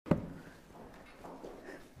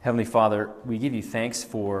Heavenly Father, we give you thanks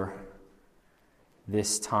for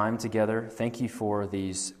this time together. Thank you for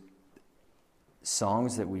these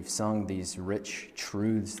songs that we've sung, these rich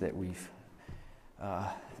truths that we've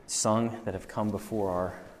sung that have come before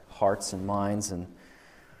our hearts and minds. And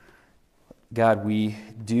God, we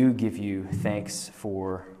do give you thanks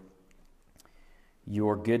for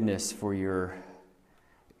your goodness, for your,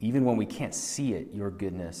 even when we can't see it, your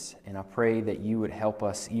goodness. And I pray that you would help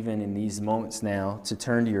us even in these moments now to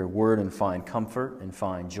turn to your word and find comfort and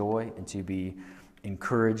find joy and to be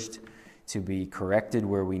encouraged, to be corrected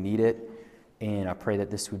where we need it. And I pray that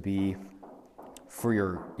this would be for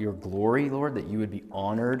your glory, Lord, that you would be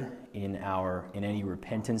honored in any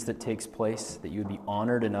repentance that takes place, that you would be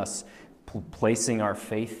honored in us placing our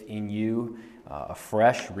faith in you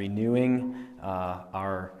afresh, renewing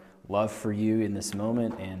our love for you in this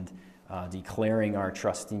moment, and declaring our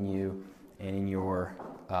trust in you and in your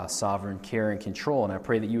sovereign care and control. And I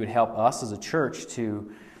pray that you would help us as a church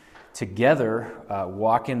to together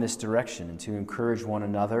walk in this direction and to encourage one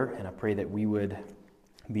another. And I pray that we would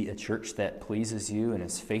be a church that pleases you and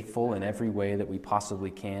is faithful in every way that we possibly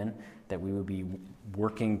can, that we would be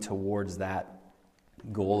working towards that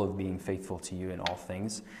goal of being faithful to you in all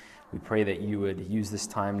things. We pray that you would use this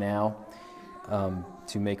time now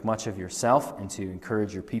to make much of yourself and to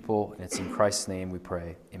encourage your people. And it's in Christ's name we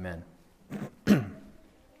pray. Amen.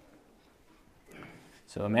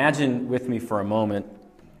 So imagine with me for a moment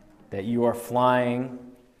that you are flying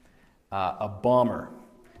a bomber.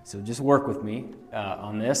 So just work with me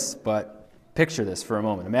on this, but picture this for a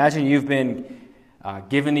moment. Imagine you've been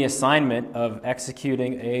given the assignment of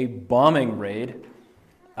executing a bombing raid,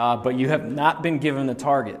 but you have not been given the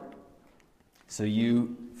target. So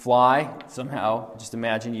you fly somehow, just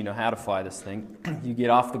imagine you know how to fly this thing. You get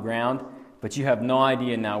off the ground, but you have no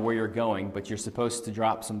idea now where you're going, but you're supposed to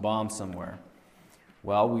drop some bombs somewhere.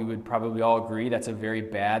 Well, we would probably all agree that's a very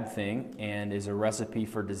bad thing and is a recipe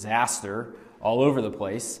for disaster all over the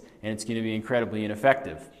place, and it's going to be incredibly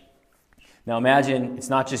ineffective. Now imagine it's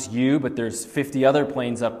not just you, but there's 50 other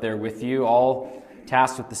planes up there with you, all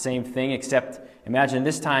tasked with the same thing, except imagine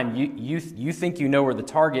this time you think you know where the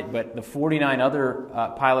target, but the 49 other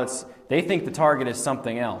pilots, they think the target is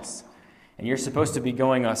something else. And you're supposed to be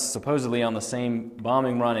going supposedly on the same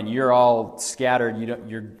bombing run, and you're all scattered.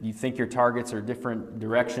 You think your targets are different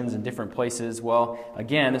directions and different places. Well,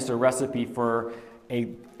 again, it's a recipe for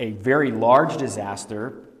a very large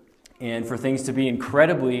disaster and for things to be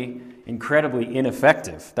incredibly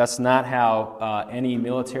ineffective. That's not how any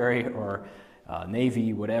military or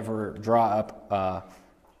Navy would ever draw up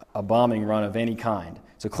a bombing run of any kind.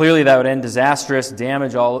 So clearly that would end disastrous,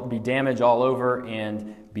 damage all over,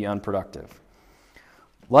 and be unproductive.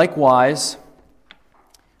 Likewise,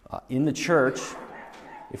 in the church,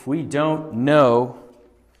 if we don't know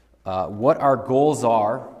what our goals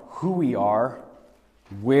are, who we are,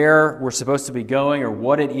 where we're supposed to be going, or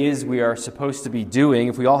what it is we are supposed to be doing,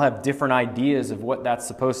 if we all have different ideas of what that's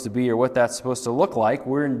supposed to be or what that's supposed to look like,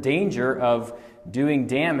 we're in danger of doing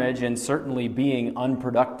damage and certainly being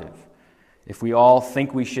unproductive. If we all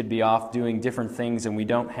think we should be off doing different things and we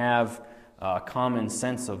don't have a common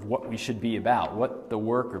sense of what we should be about, what the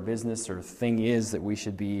work or business or thing is that we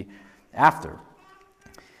should be after.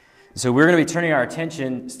 So we're going to be turning our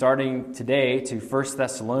attention starting today to 1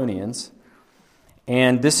 Thessalonians.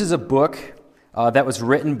 And this is a book that was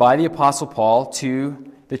written by the Apostle Paul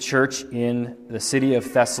to the church in the city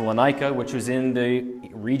of Thessalonica, which was in the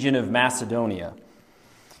region of Macedonia.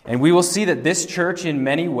 And we will see that this church in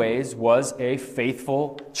many ways was a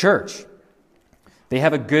faithful church. They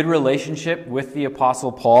have a good relationship with the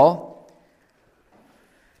Apostle Paul.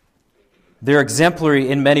 They're exemplary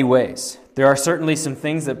in many ways. There are certainly some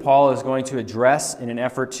things that Paul is going to address in an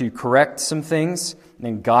effort to correct some things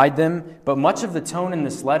and guide them. But much of the tone in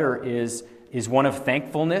this letter is one of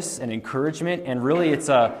thankfulness and encouragement. And really it's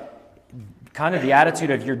a kind of the attitude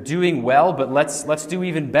of you're doing well, but let's do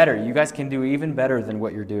even better. You guys can do even better than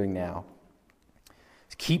what you're doing now.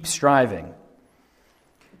 Keep striving.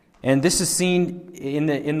 And this is seen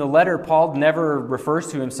in the letter. Paul never refers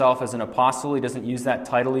to himself as an apostle. He doesn't use that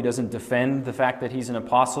title. He doesn't defend the fact that he's an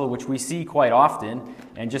apostle, which we see quite often.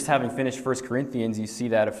 And just having finished 1 Corinthians, you see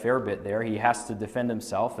that a fair bit there. He has to defend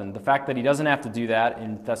himself. And the fact that he doesn't have to do that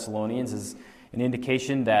in Thessalonians is an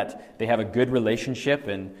indication that they have a good relationship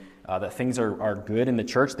and that things are good in the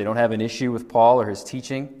church. They don't have an issue with Paul or his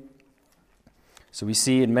teaching. So we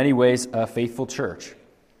see in many ways a faithful church.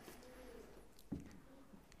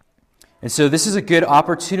 And so this is a good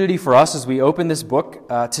opportunity for us as we open this book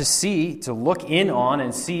to look in on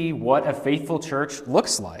and see what a faithful church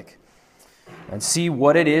looks like. and see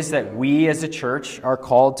what it is that we as a church are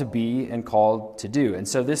called to be and called to do. And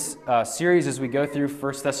so this series, as we go through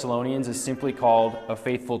 1 Thessalonians, is simply called A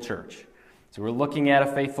Faithful Church. So we're looking at a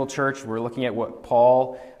faithful church. We're looking at what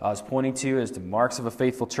Paul is pointing to as the marks of a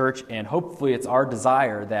faithful church, and hopefully it's our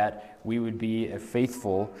desire that we would be a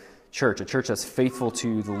faithful church, a church that's faithful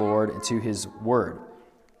to the Lord and to His Word.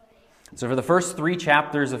 So for the first 3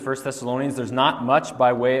 chapters of 1 Thessalonians, there's not much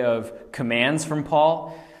by way of commands from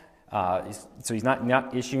Paul. So he's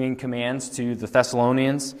not issuing commands to the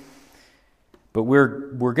Thessalonians. But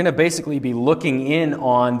we're going to basically be looking in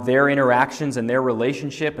on their interactions and their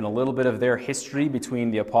relationship and a little bit of their history between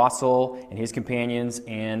the apostle and his companions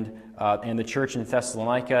and the church in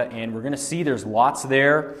Thessalonica. And we're going to see there's lots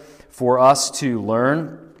there for us to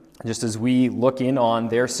learn just as we look in on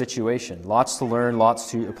their situation. Lots to learn,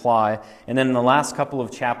 lots to apply. And then in the last couple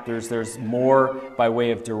of chapters, there's more by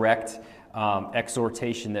way of direct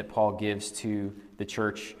exhortation that Paul gives to the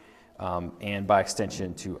church and by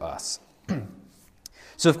extension to us.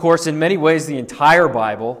 So, of course, in many ways, the entire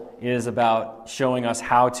Bible is about showing us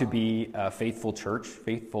how to be a faithful church,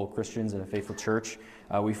 faithful Christians in a faithful church.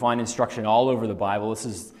 We find instruction all over the Bible. This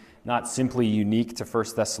is not simply unique to 1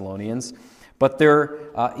 Thessalonians, but there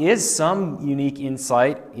is some unique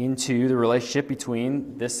insight into the relationship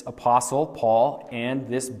between this apostle, Paul, and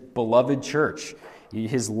this beloved church.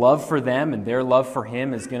 His love for them and their love for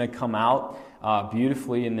him is going to come out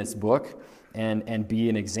beautifully in this book and be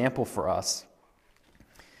an example for us.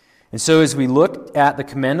 And so as we look at the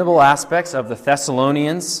commendable aspects of the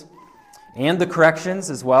Thessalonians and the corrections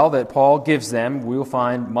as well that Paul gives them, we will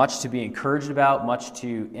find much to be encouraged about, much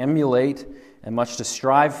to emulate, and much to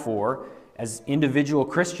strive for as individual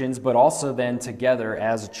Christians, but also then together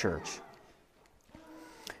as a church.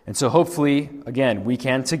 And so hopefully, again, we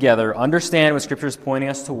can together understand what Scripture is pointing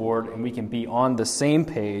us toward, and we can be on the same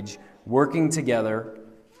page, working together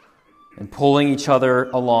and pulling each other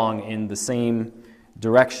along in the same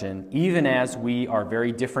direction, even as we are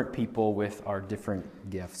very different people with our different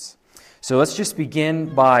gifts. So let's just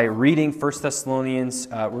begin by reading 1 Thessalonians.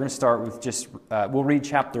 We're going to start with we'll read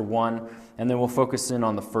chapter 1, and then we'll focus in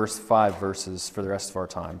on the first 5 verses for the rest of our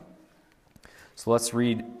time. So let's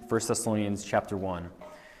read 1 Thessalonians chapter 1.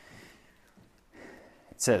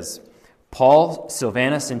 It says, Paul,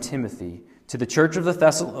 Silvanus, and Timothy, to the church of the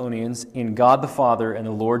Thessalonians, in God the Father and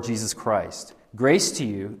the Lord Jesus Christ, grace to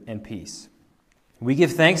you and peace. We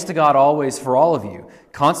give thanks to God always for all of you,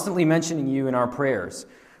 constantly mentioning you in our prayers,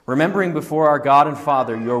 remembering before our God and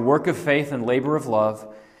Father your work of faith and labor of love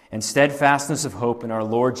and steadfastness of hope in our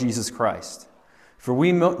Lord Jesus Christ. For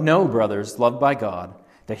we know, brothers, loved by God,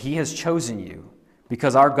 that He has chosen you,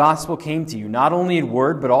 because our gospel came to you not only in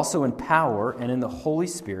word, but also in power and in the Holy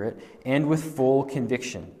Spirit and with full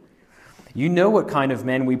conviction. You know what kind of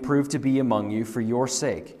men we proved to be among you for your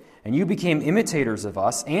sake, and you became imitators of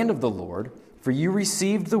us and of the Lord, for you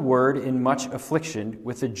received the word in much affliction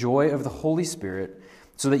with the joy of the Holy Spirit,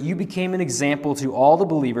 so that you became an example to all the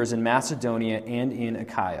believers in Macedonia and in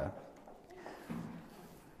Achaia.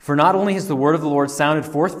 For not only has the word of the Lord sounded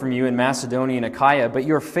forth from you in Macedonia and Achaia, but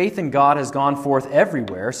your faith in God has gone forth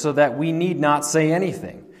everywhere, so that we need not say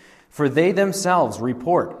anything. For they themselves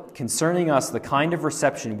report concerning us the kind of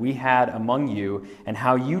reception we had among you, and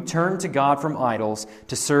how you turned to God from idols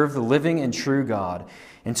to serve the living and true God,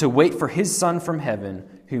 and to wait for His Son from heaven,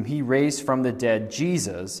 whom He raised from the dead,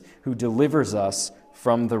 Jesus, who delivers us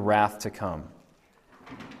from the wrath to come.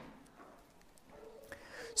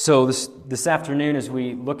 So this afternoon, as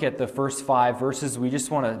we look at the first 5 verses, we just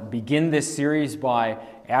want to begin this series by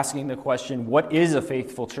asking the question, what is a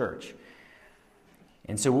faithful church?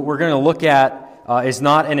 And so what we're going to look at is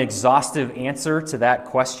not an exhaustive answer to that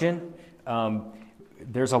question.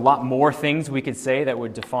 There's a lot more things we could say that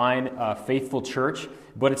would define a faithful church,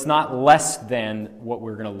 but it's not less than what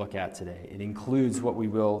we're going to look at today. It includes what we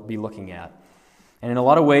will be looking at. And in a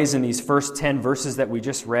lot of ways, in these first 10 verses that we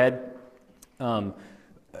just read,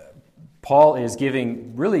 Paul is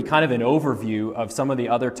giving really kind of an overview of some of the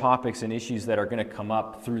other topics and issues that are going to come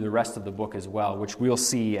up through the rest of the book as well, which we'll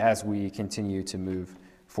see as we continue to move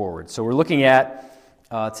forward. So we're looking at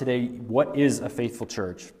today, what is a faithful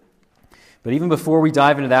church? But even before we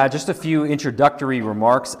dive into that, just a few introductory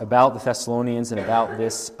remarks about the Thessalonians and about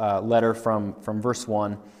this letter from verse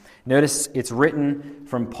 1. Notice it's written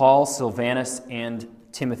from Paul, Silvanus, and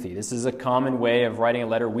Timothy. This is a common way of writing a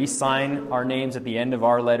letter. We sign our names at the end of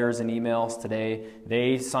our letters and emails today.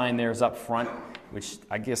 They sign theirs up front, which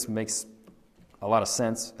I guess makes a lot of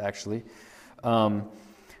sense, actually.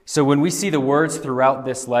 So when we see the words throughout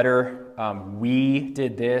this letter, we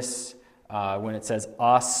did this, when it says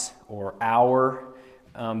us or our,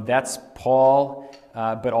 That's Paul,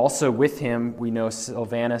 but also with him we know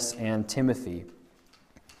Silvanus and Timothy.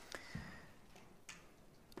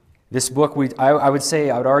 This book, I would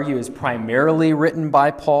argue, is primarily written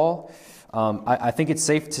by Paul. I think it's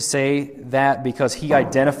safe to say that because he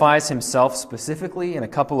identifies himself specifically in a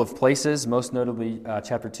couple of places, most notably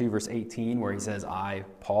chapter 2, verse 18, where he says, I,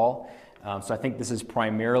 Paul. So I think this is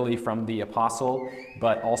primarily from the apostle,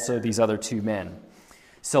 but also these other two men.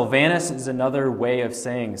 Silvanus is another way of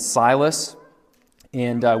saying Silas.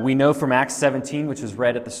 And we know from Acts 17, which was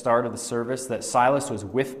read at the start of the service, that Silas was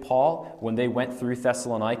with Paul when they went through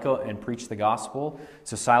Thessalonica and preached the gospel.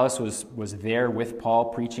 So Silas was there with Paul,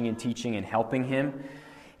 preaching and teaching and helping him.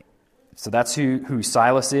 So that's who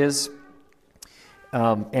Silas is.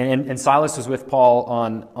 And Silas was with Paul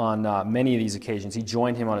on many of these occasions. He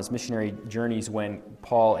joined him on his missionary journeys when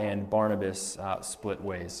Paul and Barnabas split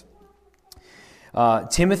ways.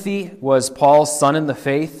 Timothy was Paul's son in the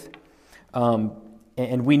faith.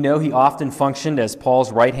 And we know he often functioned as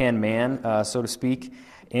Paul's right-hand man, so to speak.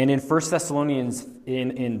 And in 1 Thessalonians,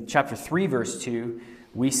 in chapter 3, verse 2,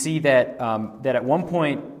 we see that at one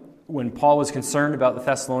point, when Paul was concerned about the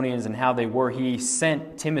Thessalonians and how they were, he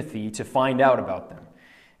sent Timothy to find out about them.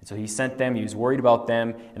 And so he sent them, he was worried about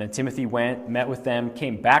them, and then Timothy went, met with them,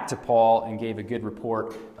 came back to Paul, and gave a good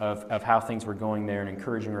report of how things were going there, an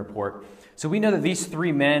encouraging report. So we know that these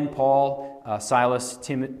three men, Paul, Silas,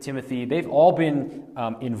 Timothy, they've all been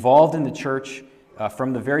involved in the church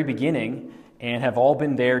from the very beginning and have all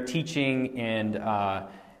been there teaching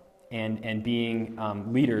and being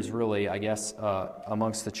leaders, really, I guess,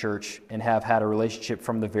 amongst the church, and have had a relationship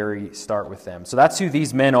from the very start with them. So that's who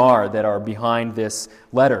these men are that are behind this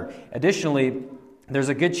letter. Additionally, there's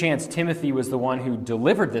a good chance Timothy was the one who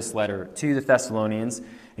delivered this letter to the Thessalonians,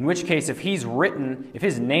 in which case, if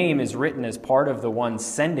his name is written as part of the one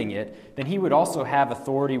sending it, then he would also have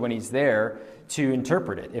authority when he's there to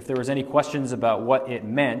interpret it. If there was any questions about what it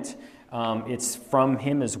meant, it's from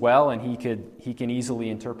him as well, and he can easily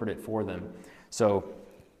interpret it for them. So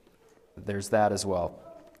there's that as well.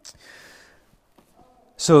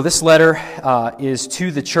 So this letter is to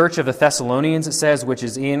the church of the Thessalonians, it says, which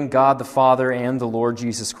is in God the Father and the Lord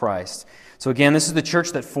Jesus Christ. So again, this is the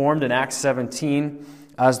church that formed in Acts 17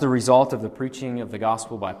 as the result of the preaching of the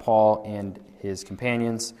gospel by Paul and his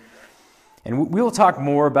companions. And we will talk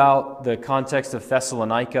more about the context of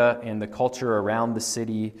Thessalonica and the culture around the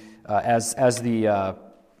city as the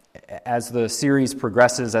series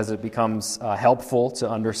progresses, as it becomes helpful to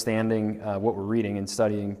understanding what we're reading and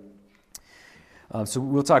studying. So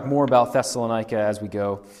we'll talk more about Thessalonica as we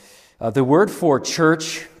go. The word for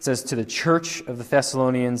church, it says to the church of the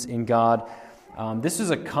Thessalonians in God. This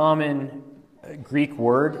is a common Greek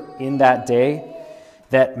word in that day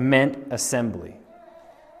that meant assembly.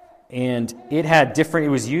 And it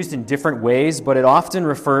was used in different ways, but it often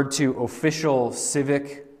referred to official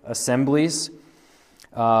civic assemblies.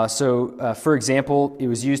 For example, it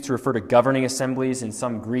was used to refer to governing assemblies in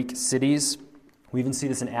some Greek cities. We even see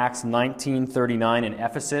this in Acts 19:39 in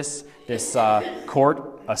Ephesus. This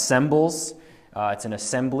court assembles. It's an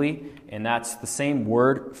assembly, and that's the same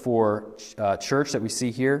word for church that we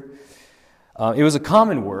see here. It was a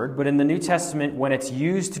common word, but in the New Testament, when it's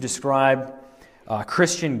used to describe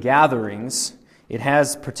Christian gatherings, it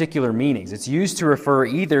has particular meanings. It's used to refer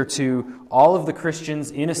either to all of the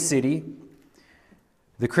Christians in a city,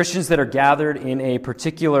 the Christians that are gathered in a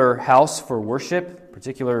particular house for worship,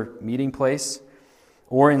 particular meeting place,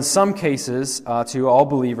 or in some cases to all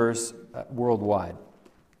believers worldwide.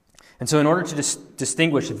 And so in order to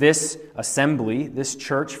distinguish this assembly, this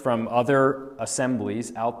church, from other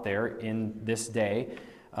assemblies out there in this day,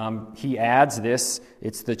 he adds this: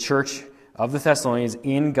 it's the church of the Thessalonians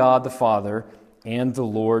in God the Father and the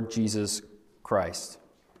Lord Jesus Christ.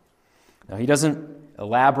 Now, he doesn't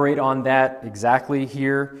elaborate on that exactly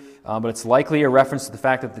here, but it's likely a reference to the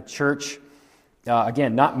fact that the church,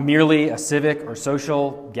 again, not merely a civic or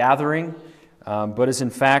social gathering, but is in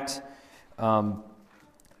fact,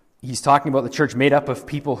 he's talking about the church made up of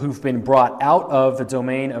people who've been brought out of the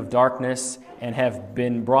domain of darkness and have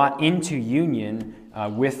been brought into union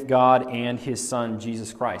with God and His Son,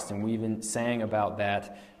 Jesus Christ. And we even sang about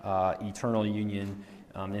that eternal union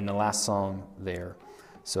in the last song there.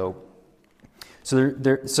 So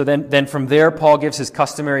then from there, Paul gives his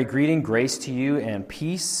customary greeting, grace to you and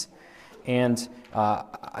peace. And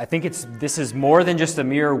I think this is more than just a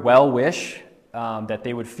mere well wish that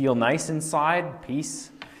they would feel nice inside,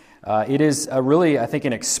 peace. It is really, I think,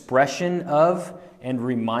 an expression of and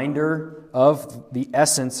reminder of the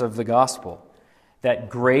essence of the gospel. That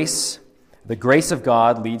grace The grace of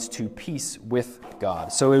God leads to peace with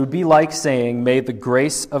God. So it would be like saying, may the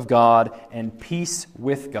grace of God and peace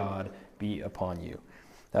with God be upon you.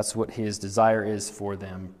 That's what his desire is for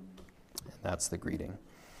them. And that's the greeting.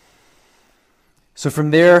 So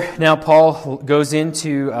from there, now Paul goes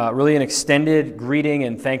into really an extended greeting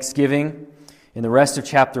and thanksgiving in the rest of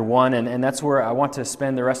chapter 1, and that's where I want to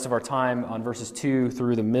spend the rest of our time on verses 2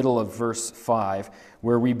 through the middle of verse 5,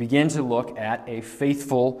 where we begin to look at a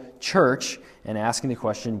faithful church and asking the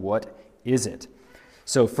question, what is it?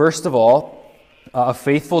 So first of all, a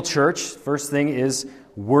faithful church, first thing is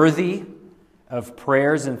worthy of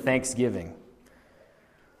prayers and thanksgiving.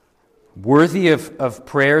 Worthy of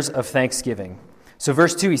prayers of thanksgiving. So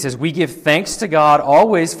verse 2, he says, we give thanks to God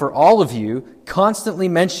always for all of you, constantly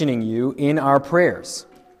mentioning you in our prayers.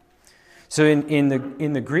 So in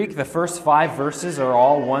the Greek, the first 5 verses are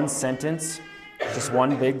all one sentence, just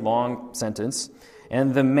one big long sentence.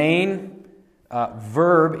 And the main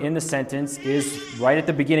verb in the sentence is right at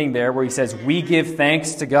the beginning there where he says, we give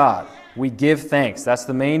thanks to God. We give thanks. That's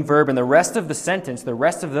the main verb. And the rest of the sentence, the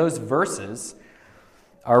rest of those verses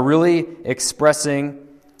are really expressing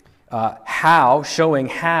showing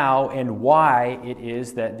how and why it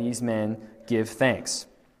is that these men give thanks.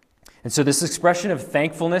 And so this expression of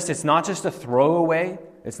thankfulness, it's not just a throwaway,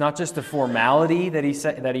 it's not just a formality that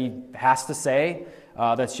he has to say,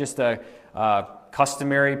 that's just a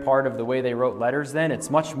customary part of the way they wrote letters then. It's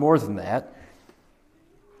much more than that.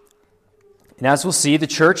 And as we'll see, the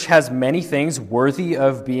church has many things worthy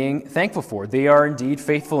of being thankful for. They are indeed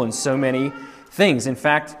faithful in so many things. In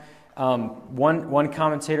fact, one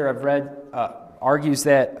commentator I've read argues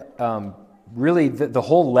that really the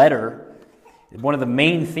whole letter, one of the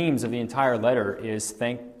main themes of the entire letter is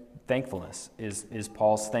thankfulness, is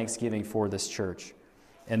Paul's thanksgiving for this church.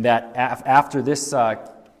 And that after this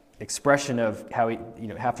expression of how he,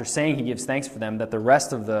 after saying he gives thanks for them, that the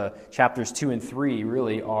rest of the chapters 2 and 3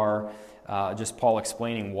 really are just Paul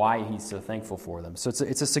explaining why he's so thankful for them. So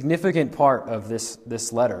it's a significant part of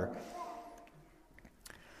this letter.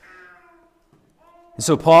 And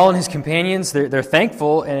so Paul and his companions, they're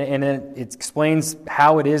thankful, and it explains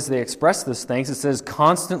how it is they express this thanks. It says,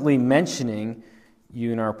 constantly mentioning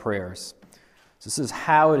you in our prayers. So this is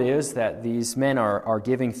how it is that these men are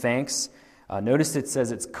giving thanks. Notice it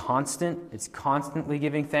says it's constant. It's constantly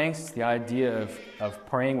giving thanks. It's the idea of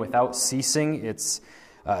praying without ceasing. It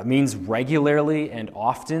means regularly and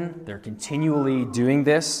often. They're continually doing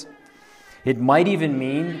this. It might even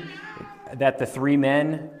mean that the 3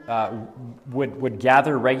 men would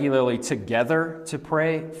gather regularly together to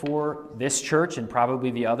pray for this church and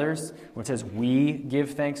probably the others, when it says we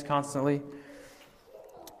give thanks constantly.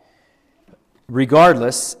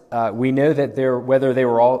 Regardless, we know that whether they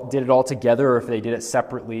did it all together or if they did it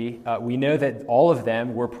separately, we know that all of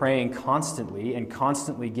them were praying constantly and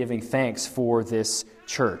constantly giving thanks for this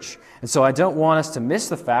church. And so I don't want us to miss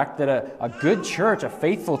the fact that a good church, a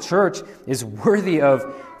faithful church, is worthy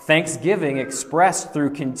of thanksgiving expressed through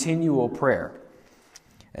continual prayer.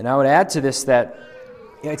 And I would add to this that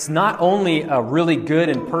it's not only a really good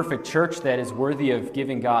and perfect church that is worthy of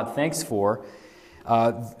giving God thanks for.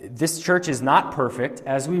 This church is not perfect,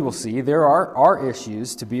 as we will see. There are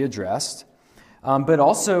issues to be addressed. But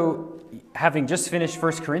also, having just finished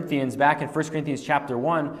 1 Corinthians, back in 1 Corinthians chapter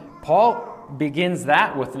 1, Paul begins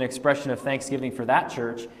that with an expression of thanksgiving for that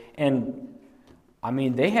church. And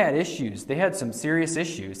they had issues. They had some serious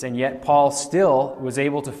issues, and yet Paul still was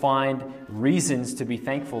able to find reasons to be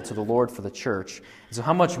thankful to the Lord for the church. So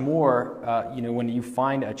how much more, when you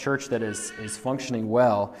find a church that is functioning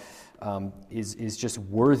well, is just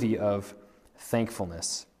worthy of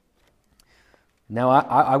thankfulness. Now,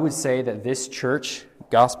 I would say that this church,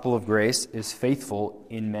 Gospel of Grace, is faithful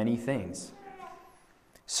in many things.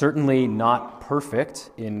 Certainly not perfect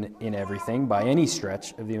in everything by any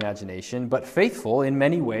stretch of the imagination, but faithful in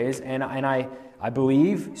many ways, and I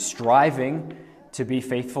believe striving to be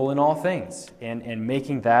faithful in all things and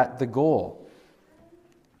making that the goal.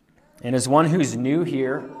 And as one who's new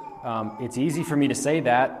here, it's easy for me to say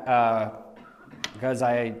that because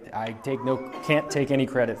I can't take any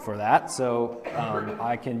credit for that, so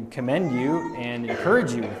I can commend you and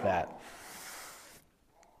encourage you with that.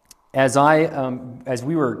 As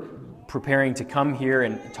we were preparing to come here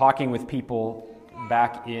and talking with people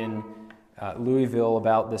back in Louisville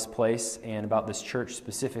about this place and about this church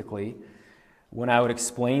specifically, when I would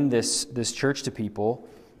explain this church to people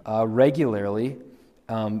regularly,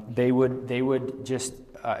 they would just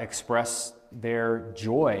express their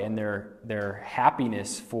joy and their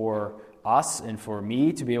happiness for us and for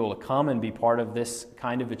me to be able to come and be part of this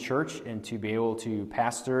kind of a church and to be able to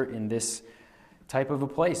pastor in this type of a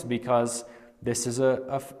place because this is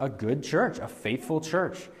a good church, a faithful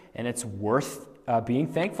church, and it's worth being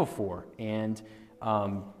thankful for. And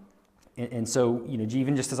so,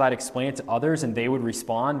 even just as I'd explain it to others and they would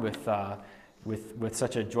respond with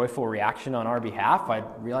such a joyful reaction on our behalf, I'd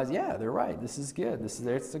realize, yeah, they're right. This is good.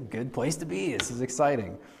 It's a good place to be. This is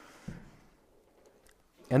exciting.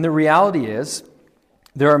 And the reality is,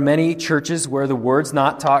 there are many churches where the word's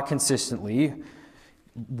not taught consistently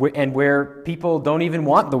and where people don't even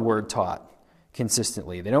want the word taught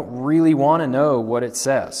consistently. They don't really want to know what it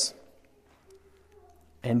says.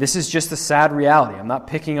 And this is just a sad reality. I'm not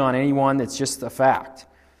picking on anyone. It's just a fact.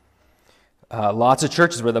 Lots of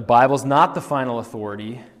churches where the Bible's not the final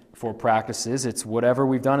authority for practices. It's whatever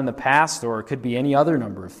we've done in the past, or it could be any other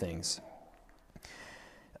number of things.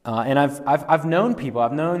 And I've known people.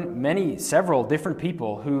 I've known several different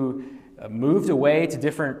people who moved away to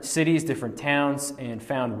different cities, different towns, and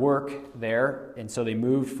found work there. And so they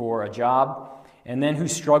moved for a job. And then who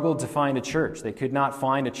struggled to find a church. They could not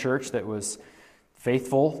find a church that was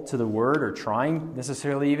faithful to the Word, or trying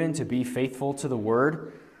necessarily even to be faithful to the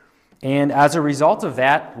Word. And as a result of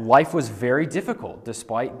that, life was very difficult,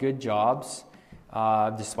 despite good jobs,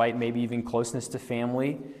 despite maybe even closeness to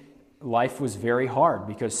family. Life was very hard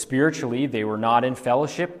because spiritually they were not in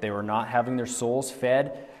fellowship. They were not having their souls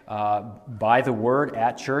fed by the Word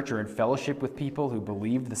at church or in fellowship with people who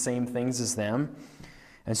believed the same things as them.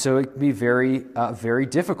 And so it could be very, very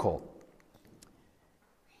difficult.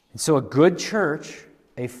 And so a good church,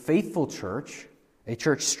 a faithful church, a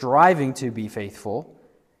church striving to be faithful,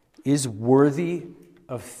 is worthy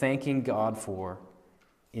of thanking God for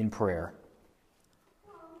in prayer.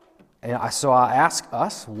 And so I ask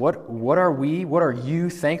us, what are you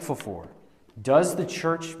thankful for? Does the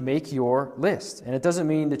church make your list? And it doesn't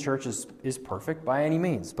mean the church is perfect by any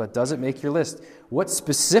means, but does it make your list? What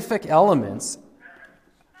specific elements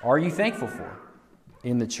are you thankful for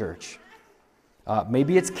in the church?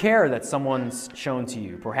 Maybe it's care that someone's shown to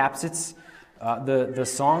you. Perhaps it's the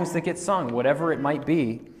songs that get sung, whatever it might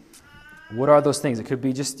be. What are those things? It could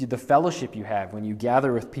be just the fellowship you have when you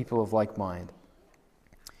gather with people of like mind.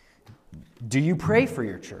 Do you pray for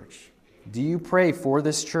your church? Do you pray for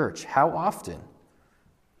this church? How often?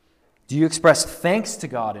 Do you express thanks to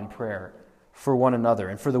God in prayer for one another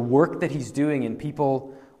and for the work that He's doing in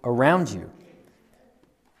people around you?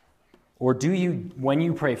 Or do you, when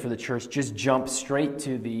you pray for the church, just jump straight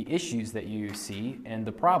to the issues that you see and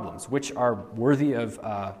the problems, which are worthy of,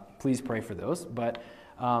 please pray for those.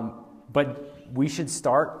 But we should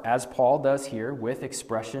start, as Paul does here, with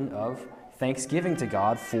expression of thanksgiving to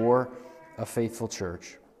God for a faithful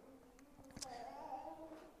church.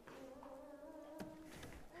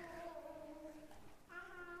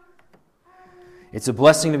 It's a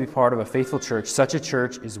blessing to be part of a faithful church. Such a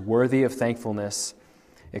church is worthy of thankfulness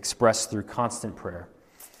expressed through constant prayer.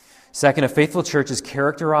 Second, a faithful church is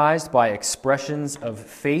characterized by expressions of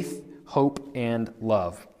faith, hope, and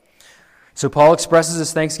love. So Paul expresses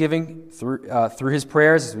his thanksgiving through his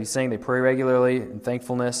prayers. As we sang, they pray regularly in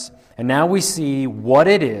thankfulness. And now we see what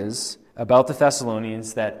it is about the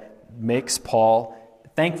Thessalonians that makes Paul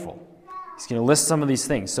thankful. He's going to list some of these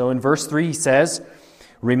things. So in verse 3 he says,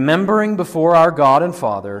 "Remembering before our God and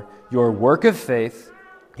Father your work of faith,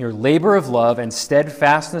 your labor of love, and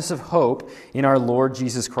steadfastness of hope in our Lord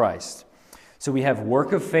Jesus Christ." So we have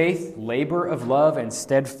work of faith, labor of love, and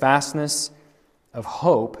steadfastness of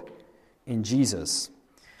hope in Jesus.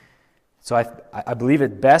 So I believe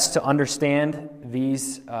it best to understand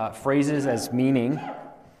these phrases as meaning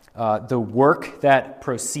the work that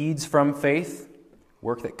proceeds from faith,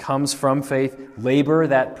 work that comes from faith, labor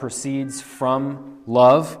that proceeds from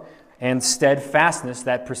love, and steadfastness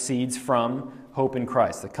that proceeds from hope in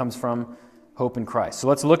Christ, that comes from hope in Christ. So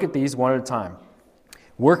let's look at these one at a time.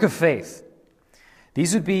 Work of faith.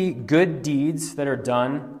 These would be good deeds that are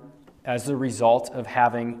done as a result of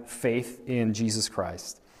having faith in Jesus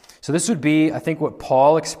Christ. So this would be, I think, what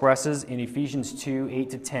Paul expresses in Ephesians 2,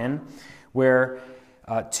 8-10, where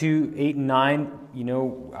 2, 8, and 9,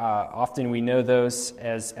 often we know those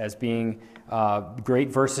as being great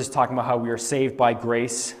verses talking about how we are saved by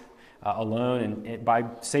grace alone,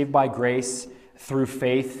 and saved by grace through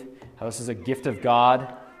faith. How this is a gift of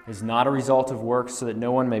God, is not a result of works, so that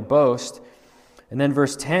no one may boast. And then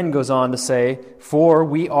verse 10 goes on to say, "For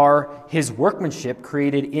we are His workmanship,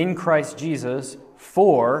 created in Christ Jesus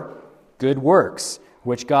for good works,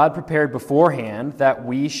 which God prepared beforehand that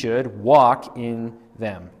we should walk in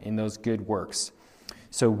them," in those good works.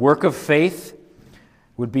 So work of faith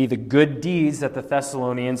would be the good deeds that the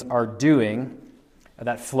Thessalonians are doing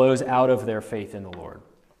that flows out of their faith in the Lord.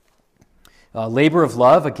 Labor of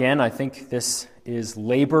love, again, I think this is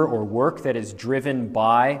labor or work that is driven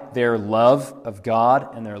by their love of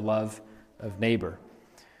God and their love of neighbor.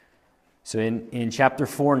 So in chapter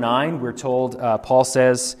 4:9, we're told, Paul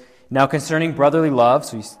says, "Now concerning brotherly love,"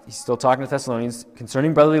 so he's still talking to Thessalonians,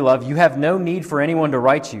 "concerning brotherly love, you have no need for anyone to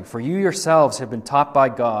write you, for you yourselves have been taught by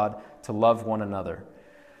God to love one another."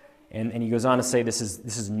 And he goes on to say this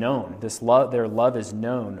is known. Their love is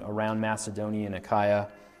known around Macedonia and Achaia.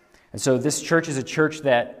 And so this church is a church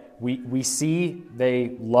that we see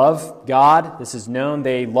they love God. This is known.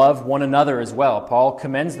 They love one another as well. Paul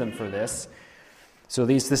commends them for this. So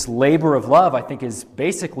this labor of love, I think, is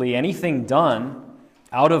basically anything done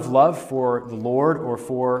out of love for the Lord or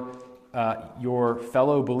for your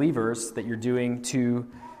fellow believers that you're doing to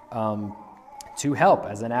help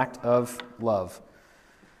as an act of love.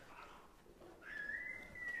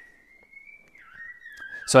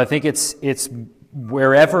 So I think it's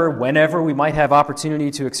whenever we might have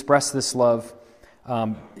opportunity to express this love.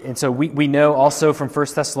 And so we know also from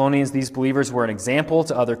 1 Thessalonians, these believers were an example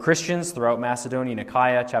to other Christians throughout Macedonia and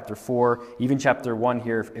Achaia, chapter 4, even chapter 1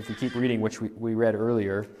 here, if we keep reading, which we read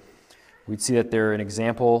earlier. We'd see that they're an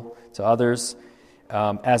example to others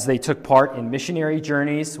as they took part in missionary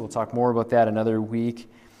journeys. We'll talk more about that another week.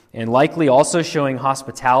 And likely also showing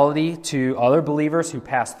hospitality to other believers who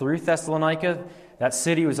passed through Thessalonica. That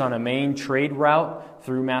city was on a main trade route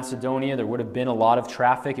through Macedonia. There would have been a lot of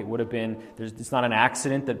traffic. It's not an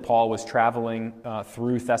accident that Paul was traveling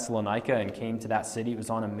through Thessalonica and came to that city. It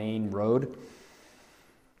was on a main road.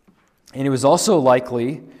 And it was also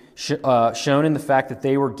likely shown in the fact that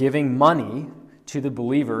they were giving money to the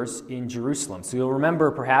believers in Jerusalem. So you'll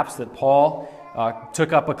remember perhaps that Paul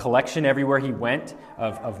took up a collection everywhere he went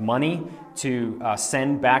of money to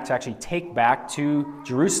send back, to actually take back to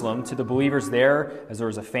Jerusalem, to the believers there, as there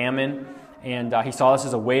was a famine. And he saw this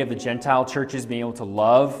as a way of the Gentile churches being able to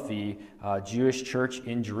love the Jewish church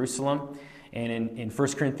in Jerusalem. And in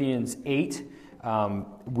 1 Corinthians 8, 2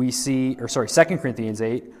 Corinthians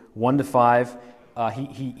 8, 1-5,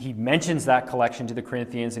 he mentions that collection to the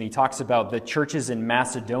Corinthians, and he talks about the churches in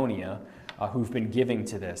Macedonia who've been giving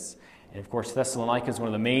to this. And of course, Thessalonica is one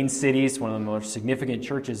of the main cities, one of the most significant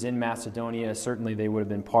churches in Macedonia. Certainly they would have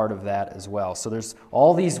been part of that as well. So there's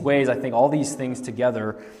all these ways, I think all these things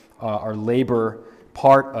together are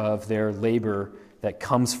part of their labor that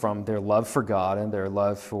comes from their love for God and their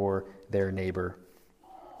love for their neighbor.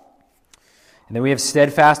 And then we have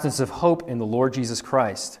steadfastness of hope in the Lord Jesus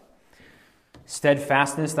Christ.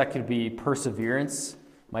 Steadfastness, that could be perseverance,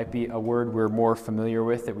 might be a word we're more familiar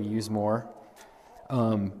with, that we use more.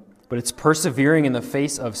 But it's persevering in the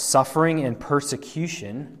face of suffering and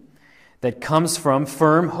persecution that comes from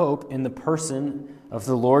firm hope in the person of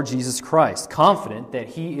the Lord Jesus Christ, confident that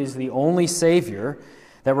He is the only Savior,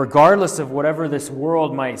 that regardless of whatever this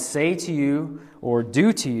world might say to you or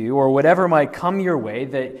do to you or whatever might come your way,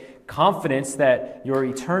 that confidence that your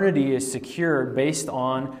eternity is secured based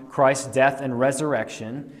on Christ's death and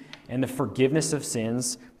resurrection and the forgiveness of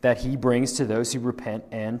sins that He brings to those who repent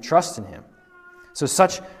and trust in Him. So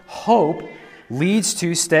such hope leads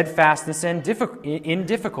to steadfastness and in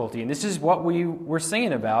difficulty. And this is what we were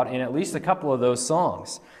singing about in at least a couple of those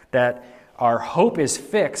songs, that our hope is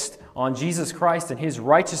fixed on Jesus Christ and His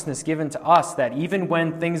righteousness given to us, that even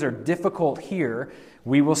when things are difficult here,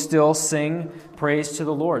 we will still sing praise to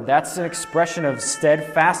the Lord. That's an expression of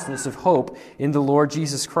steadfastness of hope in the Lord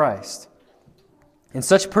Jesus Christ. And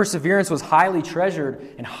such perseverance was highly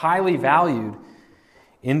treasured and highly valued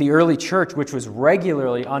in the early church, which was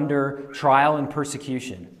regularly under trial and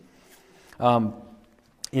persecution.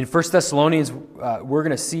 In 1 Thessalonians, we're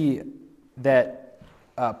going to see that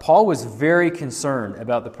Paul was very concerned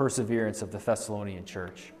about the perseverance of the Thessalonian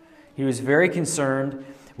church. He was very concerned.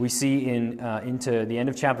 We see into the end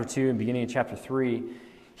of chapter 2 and beginning of chapter 3,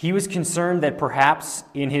 he was concerned that perhaps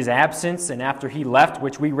in his absence and after he left,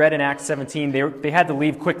 which we read in Acts 17, they had to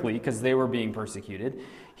leave quickly because they were being persecuted.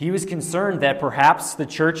 He was concerned that perhaps the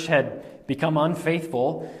church had become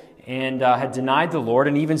unfaithful and had denied the Lord,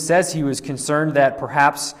 and even says he was concerned that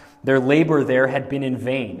perhaps their labor there had been in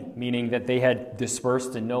vain, meaning that they had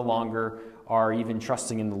dispersed and no longer are even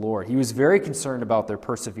trusting in the Lord. He was very concerned about their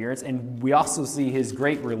perseverance, and we also see his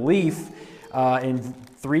great relief in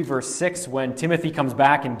 3 verse 6 when Timothy comes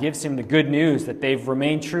back and gives him the good news that they've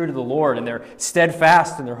remained true to the Lord and they're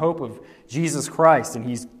steadfast in their hope of Jesus Christ. And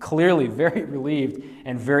he's clearly very relieved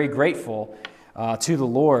and very grateful to the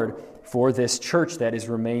Lord for this church that is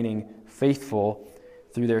remaining faithful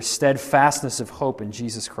through their steadfastness of hope in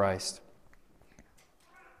Jesus Christ.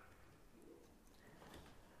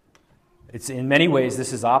 It's in many ways,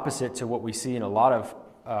 this is opposite to what we see in a lot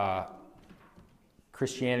of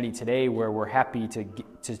Christianity today, where we're happy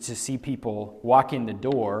to see people walk in the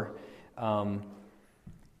door, and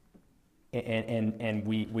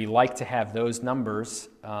we like to have those numbers,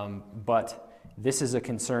 but this is a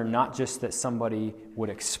concern not just that somebody would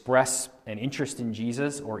express an interest in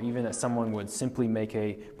Jesus or even that someone would simply make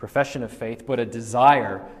a profession of faith, but a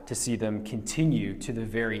desire to see them continue to the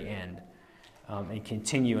very end, and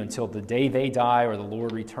continue until the day they die or the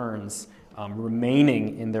Lord returns,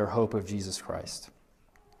 remaining in their hope of Jesus Christ.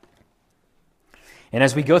 And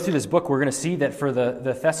as we go through this book, we're going to see that for the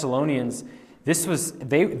Thessalonians, this was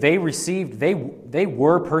they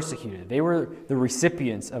were persecuted. They were the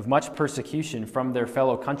recipients of much persecution from their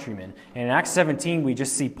fellow countrymen. And in Acts 17, we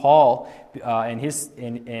just see Paul and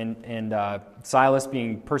Silas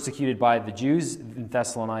being persecuted by the Jews in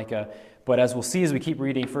Thessalonica. But as we'll see as we keep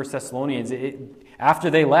reading 1 Thessalonians, after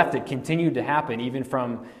they left, it continued to happen, even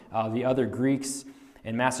from the other Greeks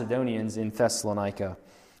and Macedonians in Thessalonica.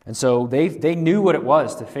 And so they knew what it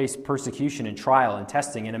was to face persecution and trial and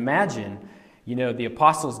testing. And imagine, the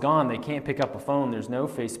apostles gone, they can't pick up a phone, there's no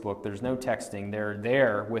Facebook, there's no texting. They're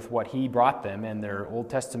there with what he brought them and their Old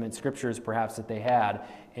Testament scriptures perhaps that they had,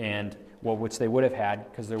 and which they would have had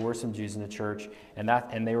because there were some Jews in the church,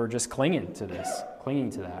 and they were just clinging to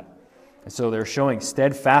that. And so they're showing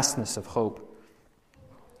steadfastness of hope.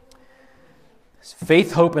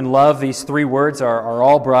 Faith, hope, and love, these three words are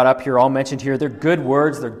all brought up here, all mentioned here. They're good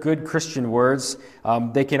words. They're good Christian words.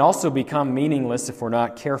 They can also become meaningless if we're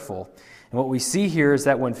not careful. And what we see here is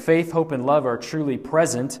that when faith, hope, and love are truly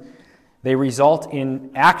present, they result in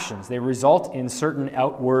actions. They result in certain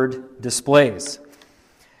outward displays.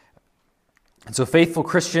 And so faithful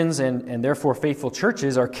Christians and therefore faithful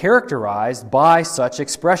churches are characterized by such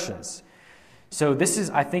expressions. So this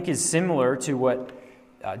I think is similar to what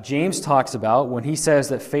James talks about when he says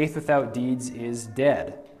that faith without deeds is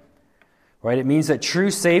dead. Right? It means that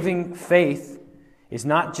true saving faith is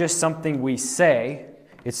not just something we say,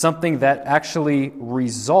 it's something that actually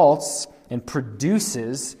results and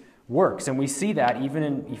produces works. And we see that even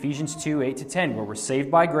in Ephesians 2, 8-10, where we're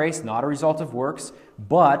saved by grace, not a result of works,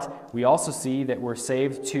 but we also see that we're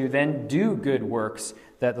saved to then do good works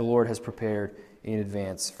that the Lord has prepared in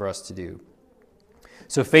advance for us to do.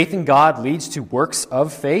 So faith in God leads to works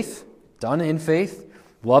of faith, done in faith,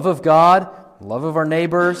 love of God, love of our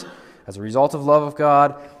neighbors, as a result of love of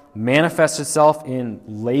God, manifests itself in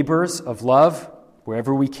labors of love,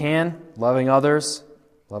 wherever we can, loving others,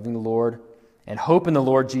 loving the Lord, and hope in the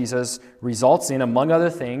Lord Jesus results in, among other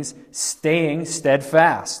things, staying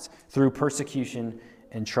steadfast through persecution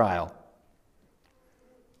and trial.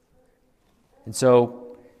 And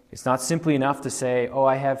so it's not simply enough to say, oh,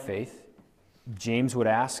 I have faith. James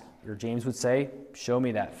would say, show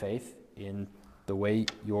me that faith in the way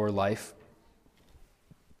your life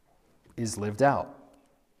is lived out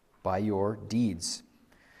by your deeds.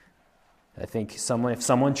 I think if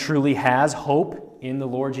someone truly has hope in the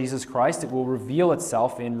Lord Jesus Christ, it will reveal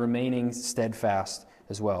itself in remaining steadfast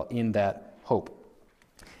as well in that hope.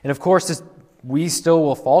 And of course, we still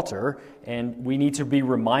will falter, and we need to be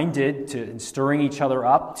reminded to stirring each other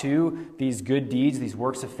up to these good deeds, these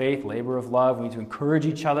works of faith, labor of love. We need to encourage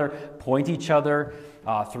each other, point each other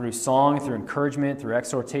through song, through encouragement, through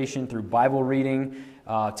exhortation, through Bible reading,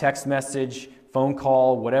 text message, phone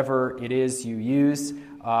call, whatever it is you use,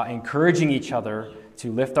 encouraging each other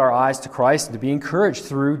to lift our eyes to Christ and to be encouraged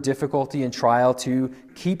through difficulty and trial to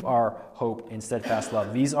keep our hope in steadfast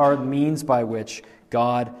love. These are means by which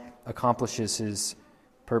God accomplishes his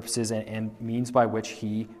purposes and means by which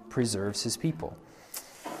he preserves his people.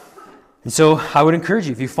 And so I would encourage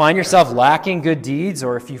you, if you find yourself lacking good deeds,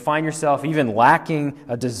 or if you find yourself even lacking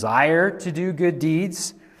a desire to do good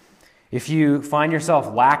deeds, if you find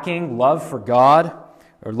yourself lacking love for God,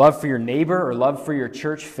 or love for your neighbor, or love for your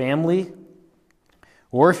church family,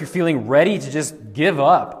 or if you're feeling ready to just give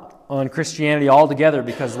up on Christianity altogether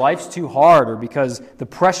because life's too hard or because the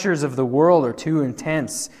pressures of the world are too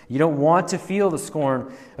intense, you don't want to feel the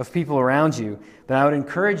scorn of people around you, then I would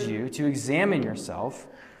encourage you to examine yourself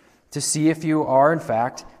to see if you are, in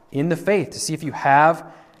fact, in the faith, to see if you have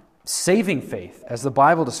saving faith, as the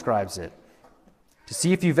Bible describes it, to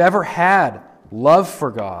see if you've ever had love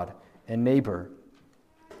for God and neighbor.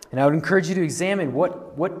 And I would encourage you to examine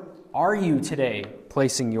what are you today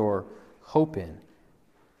placing your hope in?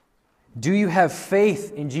 Do you have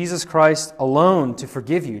faith in Jesus Christ alone to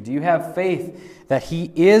forgive you? Do you have faith that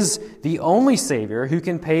he is the only Savior who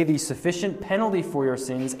can pay the sufficient penalty for your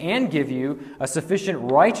sins and give you a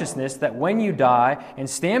sufficient righteousness that when you die and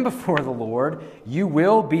stand before the Lord, you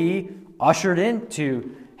will be ushered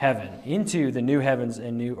into heaven, into the new heavens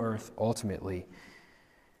and new earth ultimately?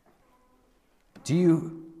 Do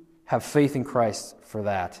you have faith in Christ for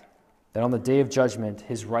that? That on the day of judgment,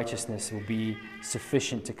 his righteousness will be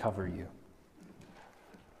sufficient to cover you?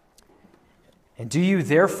 And do you,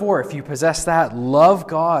 therefore, if you possess that, love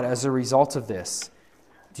God as a result of this?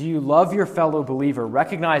 Do you love your fellow believer,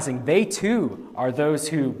 recognizing they too are those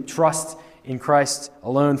who trust in Christ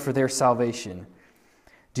alone for their salvation?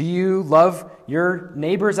 Do you love your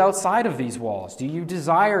neighbors outside of these walls? Do you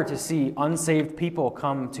desire to see unsaved people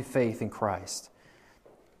come to faith in Christ?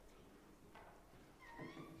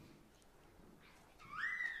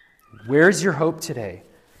 Where's your hope today?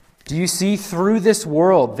 Do you see through this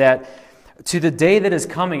world that to the day that is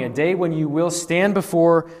coming, a day when you will stand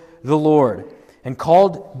before the Lord and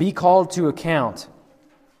be called to account,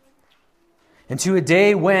 and to a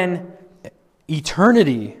day when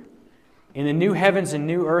eternity in the new heavens and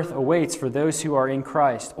new earth awaits for those who are in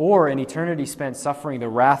Christ, or an eternity spent suffering the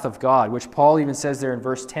wrath of God, which Paul even says there in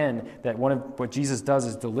verse 10 that one of what Jesus does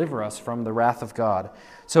is deliver us from the wrath of God.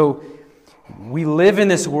 So we live in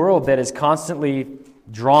this world that is constantly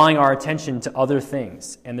drawing our attention to other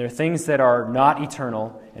things, and they're things that are not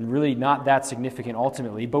eternal and really not that significant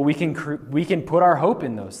ultimately, but we can put our hope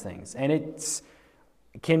in those things, and it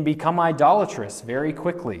can become idolatrous very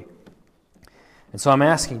quickly. And so I'm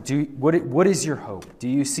asking, what is your hope? Do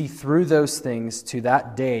you see through those things to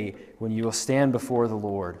that day when you will stand before the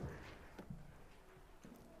Lord?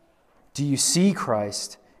 Do you see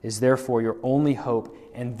Christ is therefore your only hope,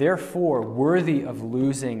 and therefore worthy of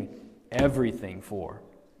losing everything for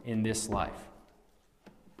in this life?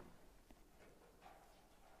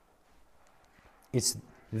 It's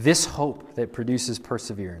this hope that produces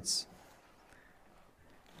perseverance.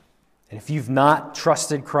 And if you've not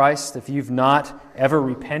trusted Christ, if you've not ever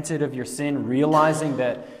repented of your sin, realizing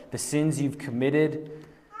that the sins you've committed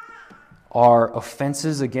are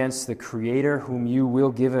offenses against the Creator whom you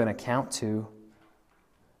will give an account to,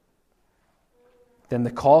 then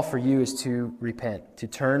the call for you is to repent, to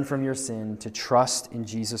turn from your sin, to trust in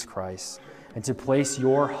Jesus Christ, and to place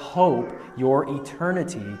your hope, your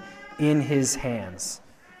eternity, in His hands.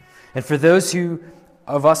 And for those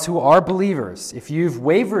of us who are believers, if you've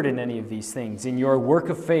wavered in any of these things, in your work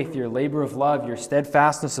of faith, your labor of love, your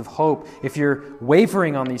steadfastness of hope, if you're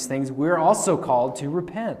wavering on these things, we're also called to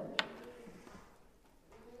repent.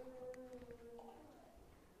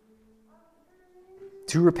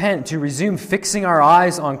 To repent, to resume fixing our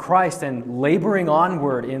eyes on Christ and laboring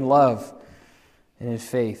onward in love and in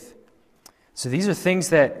faith. So these are things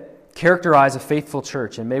that characterize a faithful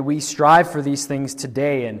church, and may we strive for these things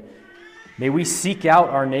today, and may we seek out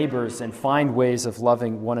our neighbors and find ways of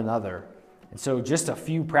loving one another. And so just a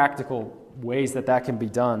few practical ways that can be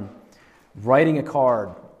done. Writing a card,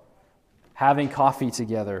 having coffee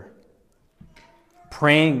together,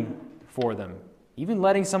 praying for them. Even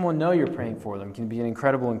letting someone know you're praying for them can be an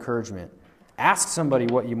incredible encouragement. Ask somebody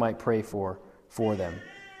what you might pray for them,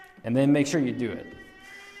 and then make sure you do it.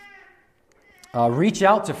 Reach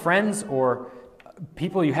out to friends or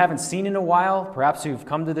people you haven't seen in a while, perhaps who've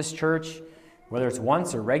come to this church, whether it's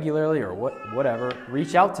once or regularly or whatever.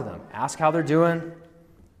 Reach out to them. Ask how they're doing.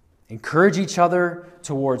 Encourage each other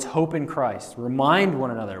towards hope in Christ. Remind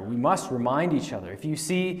one another. We must remind each other. If you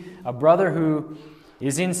see a brother who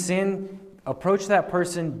is in sin, approach that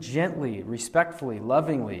person gently, respectfully,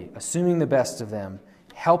 lovingly, assuming the best of them,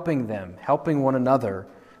 helping one another.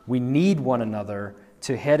 We need one another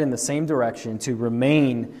to head in the same direction, to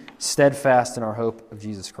remain steadfast in our hope of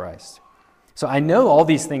Jesus Christ. So I know all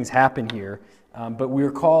these things happen here, but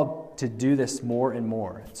we're called to do this more and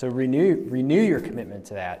more. So renew your commitment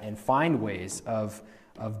to that and find ways of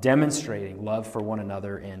demonstrating love for one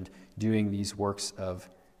another and doing these works of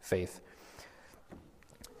faith.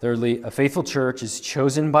 Thirdly, a faithful church is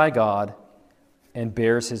chosen by God and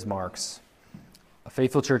bears His marks. A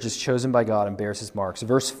faithful church is chosen by God and bears His marks.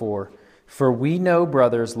 Verse 4, "For we know,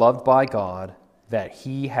 brothers, loved by God, that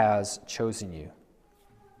He has chosen you."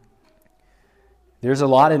 There's a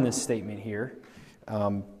lot in this statement here.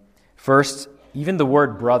 First, even the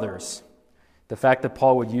word brothers, the fact that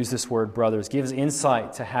Paul would use this word brothers, gives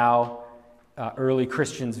insight to how early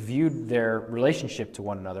Christians viewed their relationship to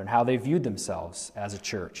one another and how they viewed themselves as a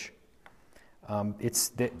church.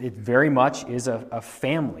 It very much is a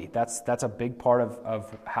family. That's a big part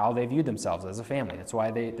of how they viewed themselves as a family. That's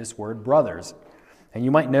why this word brothers. And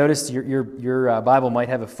you might notice your Bible might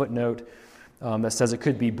have a footnote that says it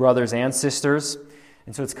could be brothers and sisters.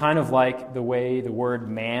 And so it's kind of like the way the word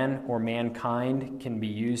man or mankind can be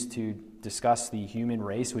used to discuss the human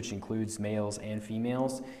race, which includes males and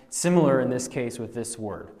females. Similar in this case with this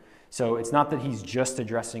word. So it's not that he's just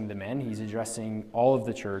addressing the men, he's addressing all of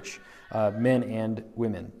the church, men and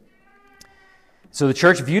women. So the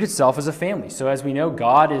church viewed itself as a family. So as we know,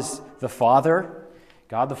 God is the Father,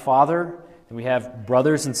 God the Father, and we have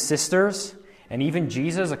brothers and sisters, and even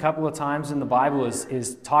Jesus a couple of times in the Bible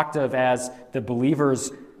is talked of as the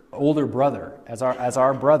believer's older brother, as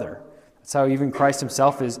our brother. That's how even Christ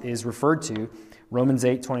himself is referred to. Romans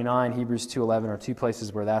 8:29, Hebrews 2:11 are two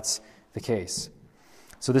places where that's the case.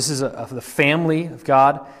 So this is the family of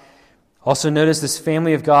God. Also notice this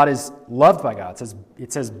family of God is loved by God.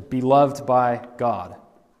 It says beloved by God.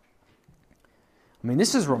 I mean,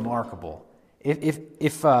 this is remarkable. If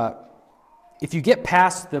you get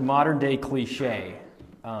past the modern day cliche,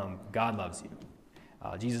 God loves you,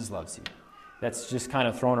 Jesus loves you, that's just kind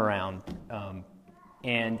of thrown around.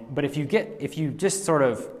 But if you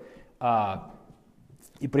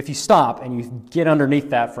stop and you get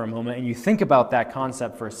underneath that for a moment and you think about that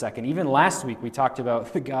concept for a second, even last week we talked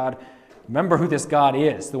about the God. Remember who this God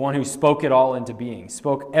is, the one who spoke it all into being,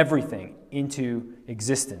 spoke everything into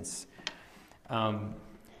existence.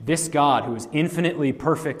 This God who is infinitely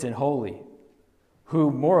perfect and holy,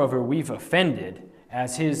 who, moreover, we've offended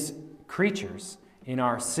as his creatures in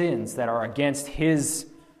our sins that are against his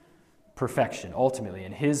perfection, ultimately,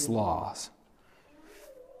 and his laws.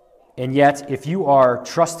 And yet, if you are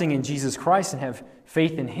trusting in Jesus Christ and have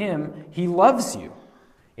faith in him, he loves you.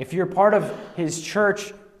 If you're part of his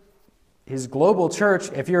church, his global church,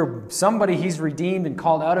 if you're somebody he's redeemed and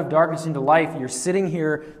called out of darkness into life, you're sitting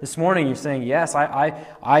here this morning, you're saying, yes,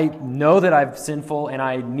 I know that I'm sinful and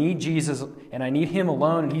I need Jesus and I need him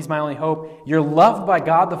alone and he's my only hope. You're loved by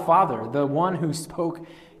God the Father, the one who spoke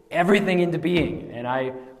everything into being. And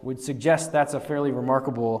I would suggest that's a fairly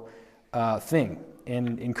remarkable thing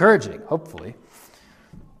and encouraging, hopefully.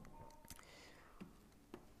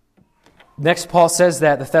 Next, Paul says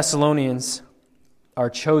that the Thessalonians are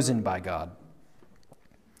chosen by God.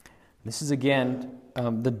 This is again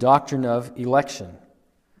the doctrine of election.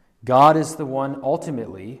 God is the one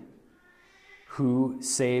ultimately who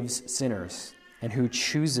saves sinners and who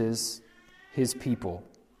chooses his people.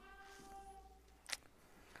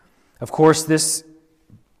 Of course, this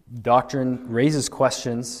doctrine raises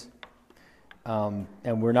questions,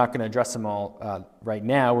 and we're not going to address them all right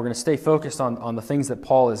now. We're going to stay focused on the things that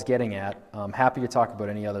Paul is getting at. I'm happy to talk about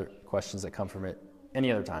any other questions that come from it any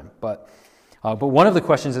other time. But one of the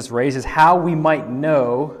questions that's raised is how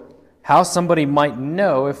somebody might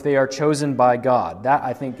know if they are chosen by God. That,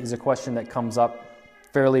 I think, is a question that comes up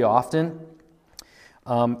fairly often.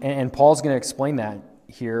 And Paul's going to explain that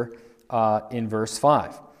here in verse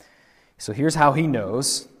 5. So here's how he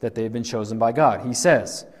knows that they've been chosen by God. He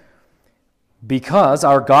says, because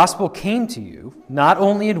our gospel came to you, not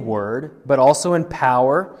only in word, but also in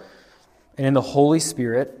power and in the Holy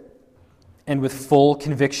Spirit, and with full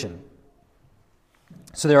conviction.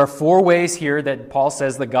 So there are 4 ways here that Paul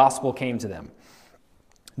says the gospel came to them.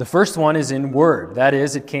 The first one is in word. That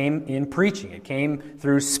is, it came in preaching. It came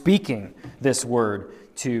through speaking this word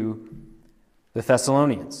to the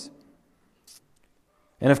Thessalonians.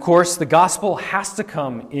 And of course, the gospel has to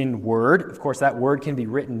come in word. Of course, that word can be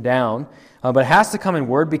written down, but it has to come in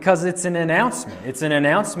word because it's an announcement. It's an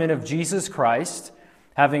announcement of Jesus Christ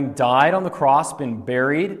having died on the cross, been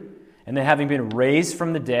buried, and then having been raised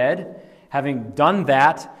from the dead, having done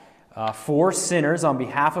that for sinners, on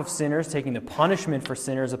behalf of sinners, taking the punishment for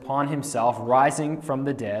sinners upon himself, rising from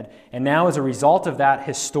the dead. And now as a result of that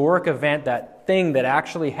historic event, that thing that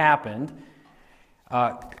actually happened,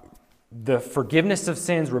 the forgiveness of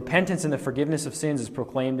sins, repentance and the forgiveness of sins is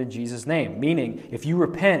proclaimed in Jesus' name. Meaning, if you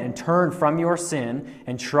repent and turn from your sin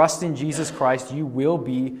and trust in Jesus Christ, you will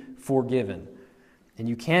be forgiven. And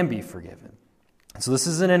you can be forgiven. So this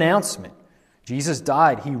is an announcement. Jesus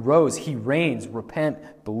died, he rose, he reigns.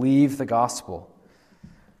 Repent, believe the gospel.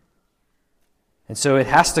 And so it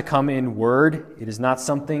has to come in word. It is not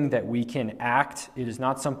something that we can act. It is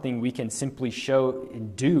not something we can simply show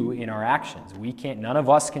and do in our actions. None of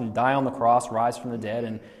us can die on the cross, rise from the dead,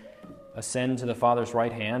 and ascend to the Father's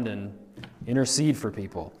right hand and intercede for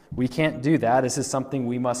people. We can't do that. This is something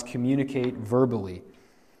we must communicate verbally.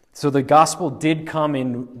 So the gospel did come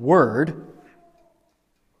in word.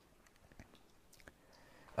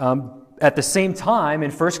 At the same time,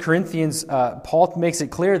 in 1 Corinthians, Paul makes it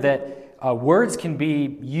clear that words can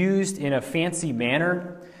be used in a fancy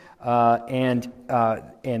manner, and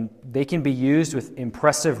they can be used with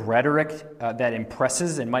impressive rhetoric that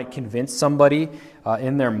impresses and might convince somebody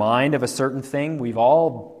in their mind of a certain thing. We've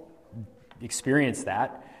all experienced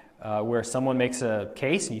that, where someone makes a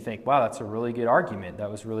case and you think, wow, that's a really good argument. That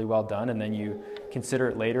was really well done. And then you consider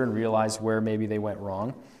it later and realize where maybe they went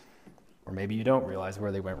wrong. Or maybe you don't realize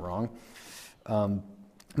where they went wrong.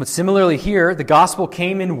 But similarly here, the gospel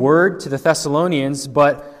came in word to the Thessalonians,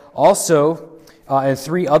 but also in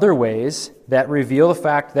three other ways that reveal the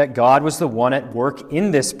fact that God was the one at work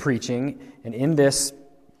in this preaching and in this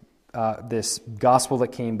gospel that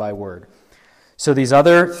came by word. So these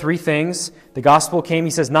other three things, the gospel came,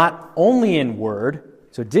 he says, not only in word,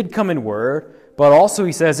 so it did come in word, but also,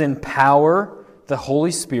 he says, in power, the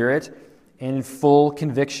Holy Spirit, and in full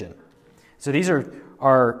conviction. So these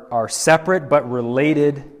are separate but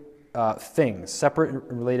related things, separate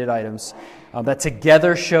and related items that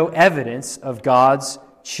together show evidence of God's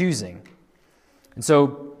choosing. And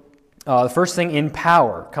so the first thing, in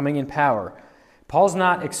power, coming in power. Paul's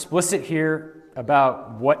not explicit here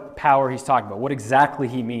about what power he's talking about, what exactly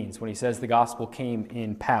he means when he says the gospel came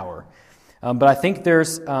in power. But I think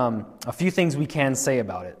there's a few things we can say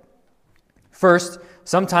about it. First,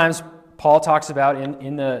 sometimes Paul talks about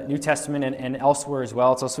in the New Testament and elsewhere as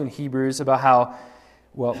well, it's also in Hebrews, about how,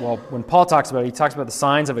 well, when Paul talks about it, he talks about the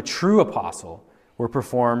signs of a true apostle were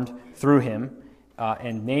performed through him,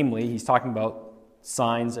 and namely, he's talking about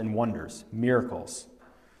signs and wonders, miracles.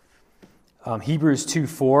 Hebrews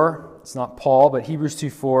 2:4, it's not Paul, but Hebrews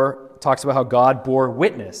 2:4 talks about how God bore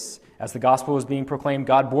witness. As the gospel was being proclaimed,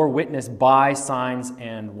 God bore witness by signs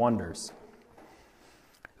and wonders.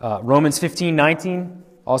 Romans 15:19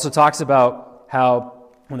 also talks about how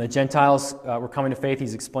when the Gentiles were coming to faith,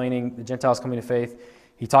 he's explaining the Gentiles coming to faith,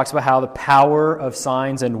 he talks about how the power of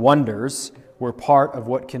signs and wonders were part of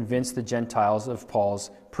what convinced the Gentiles of Paul's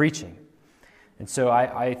preaching. And so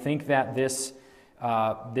I think that this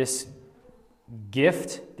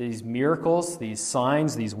gift, these miracles, these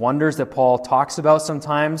signs, these wonders that Paul talks about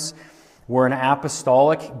sometimes were an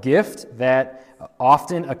apostolic gift that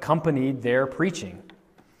often accompanied their preaching.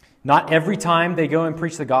 Not every time they go and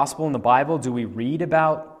preach the gospel in the Bible do we read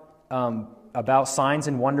about signs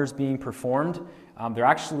and wonders being performed.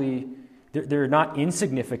 They're not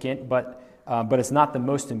insignificant, but it's not the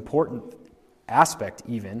most important aspect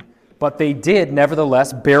even. But they did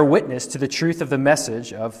nevertheless bear witness to the truth of the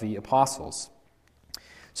message of the apostles.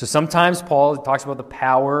 So sometimes Paul talks about the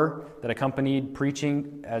power that accompanied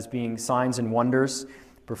preaching as being signs and wonders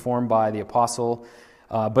performed by the apostle.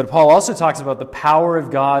 But Paul also talks about the power of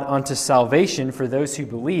God unto salvation for those who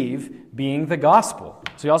believe, being the gospel.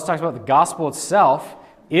 So he also talks about the gospel itself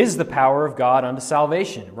is the power of God unto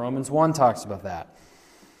salvation. Romans 1 talks about that.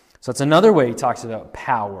 So that's another way he talks about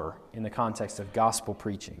power in the context of gospel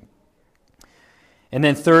preaching. And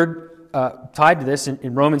then third, tied to this,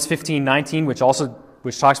 in Romans 15:19, which talks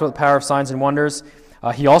about the power of signs and wonders,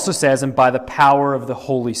 he also says, and by the power of the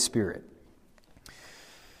Holy Spirit,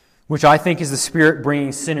 which I think is the Spirit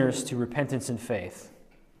bringing sinners to repentance and faith.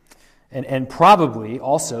 And probably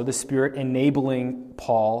also the Spirit enabling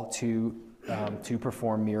Paul to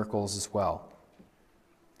perform miracles as well.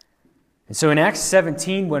 And so in Acts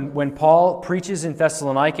 17, when Paul preaches in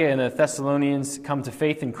Thessalonica and the Thessalonians come to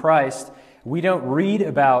faith in Christ, we don't read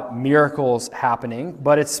about miracles happening,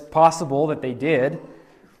 but it's possible that they did.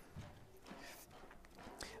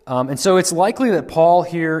 And so it's likely that Paul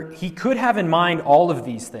here, he could have in mind all of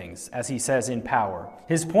these things, as he says, in power.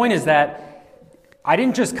 His point is that I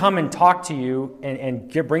didn't just come and talk to you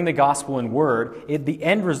and bring the gospel in word. The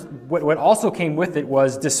end what also came with it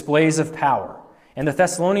was displays of power. And the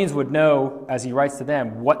Thessalonians would know, as he writes to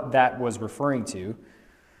them, what that was referring to.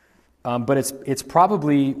 But it's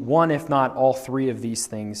probably one, if not all three of these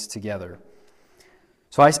things together.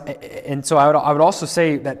 So I would also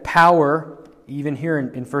say that power, even here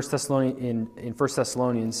in 1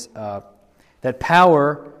 Thessalonians, that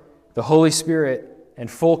power, the Holy Spirit, and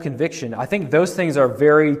full conviction, I think those things are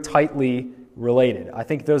very tightly related. I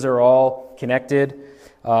think those are all connected,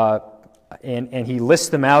 and he lists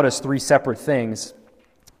them out as three separate things.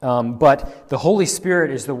 But the Holy Spirit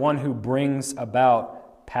is the one who brings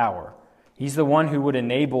about power. He's the one who would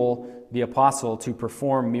enable the apostle to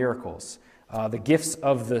perform miracles, the gifts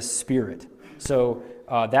of the Spirit. So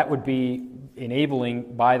that would be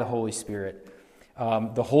enabling by the Holy Spirit.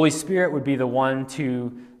 The Holy Spirit would be the one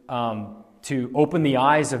to open the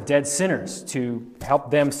eyes of dead sinners, to help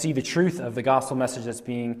them see the truth of the gospel message that's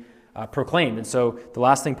being proclaimed. And so the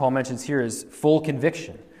last thing Paul mentions here is full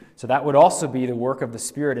conviction. So that would also be the work of the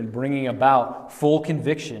Spirit in bringing about full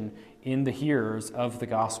conviction in the hearers of the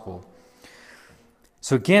gospel.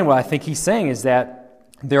 So again, what I think he's saying is that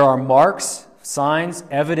there are marks, signs,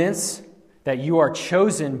 evidence that you are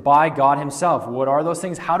chosen by God himself. What are those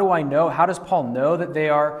things? How do I know? How does Paul know that they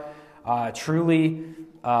are truly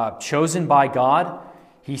chosen by God?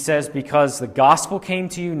 He says, because the gospel came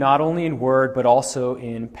to you not only in word, but also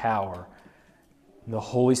in power. The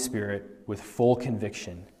Holy Spirit with full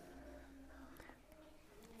conviction.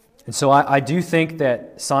 And so I do think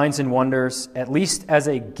that signs and wonders, at least as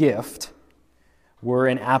a gift, were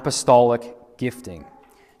an apostolic gifting.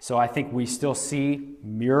 So I think we still see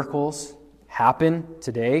miracles happen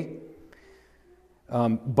today.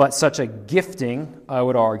 But such a gifting, I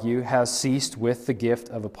would argue, has ceased with the gift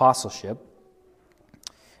of apostleship.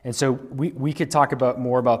 And so we could talk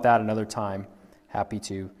more about that another time. Happy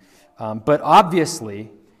to. But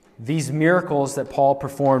obviously, these miracles that Paul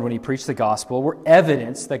performed when he preached the gospel were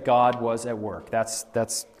evidence that God was at work.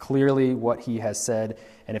 That's clearly what he has said.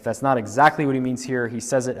 And if that's not exactly what he means here, he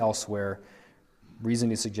says it elsewhere. Reason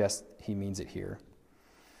to suggest he means it here.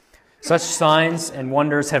 Such signs and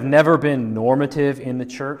wonders have never been normative in the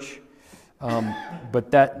church.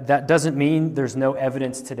 But that doesn't mean there's no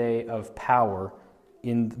evidence today of power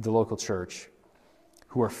in the local church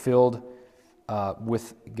who are filled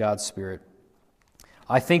with God's Spirit.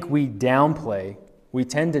 I think we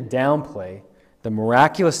tend to downplay the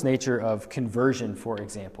miraculous nature of conversion, for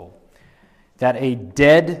example. That a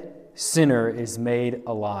dead sinner is made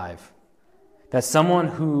alive. That someone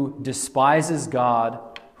who despises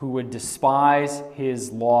God, who would despise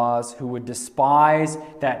His laws, who would despise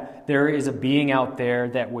that there is a being out there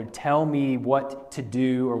that would tell me what to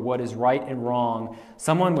do or what is right and wrong,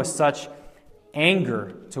 someone with such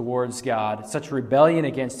anger towards God, such rebellion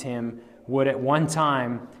against Him, would at one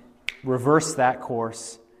time reverse that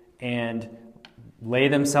course and lay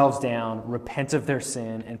themselves down, repent of their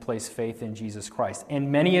sin, and place faith in Jesus Christ.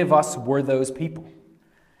 And many of us were those people.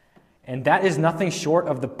 And that is nothing short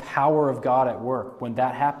of the power of God at work when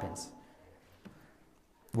that happens.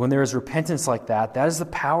 When there is repentance like that, that is the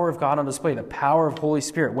power of God on display, the power of Holy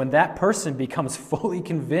Spirit. When that person becomes fully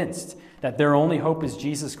convinced that their only hope is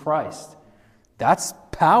Jesus Christ, that's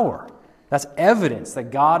power. That's evidence that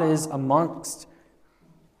God is amongst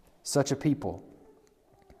such a people,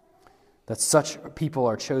 that such people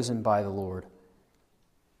are chosen by the Lord.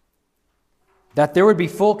 That there would be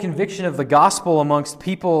full conviction of the gospel amongst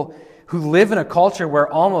people who live in a culture where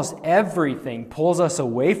almost everything pulls us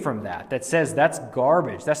away from that says that's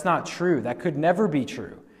garbage, that's not true, that could never be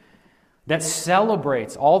true, that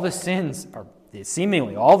celebrates all the sins, or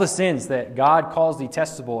seemingly all the sins that God calls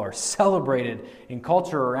detestable are celebrated in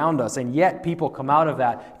culture around us, and yet people come out of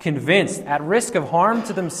that convinced, at risk of harm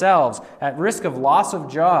to themselves, at risk of loss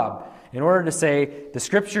of job, in order to say, the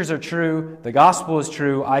Scriptures are true, the gospel is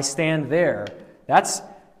true, I stand there. That's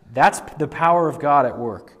the power of God at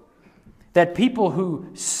work. That people who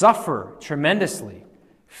suffer tremendously,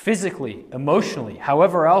 physically, emotionally,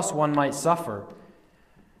 however else one might suffer,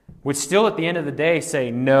 would still at the end of the day say,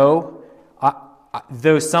 no,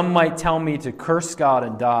 though some might tell me to curse God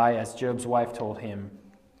and die, as Job's wife told him,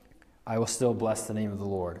 I will still bless the name of the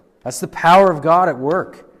Lord. That's the power of God at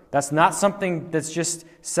work. That's not something that's just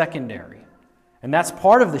secondary. And that's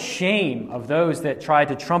part of the shame of those that try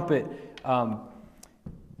to trumpet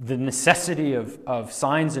the necessity of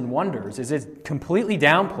signs and wonders, is it completely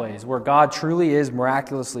downplays where God truly is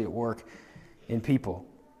miraculously at work in people.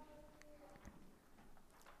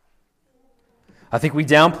 I think we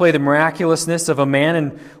downplay the miraculousness of a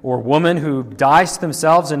man or woman who dies to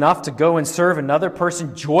themselves enough to go and serve another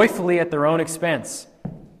person joyfully at their own expense.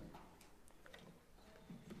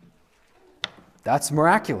 That's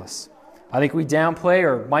miraculous. I think we downplay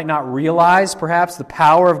or might not realize perhaps the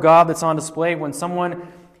power of God that's on display when someone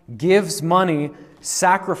gives money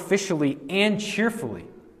sacrificially and cheerfully.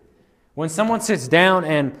 When someone sits down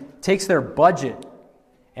and takes their budget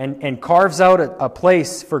and carves out a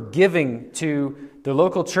place for giving to the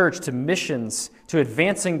local church, to missions, to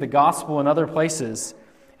advancing the gospel in other places,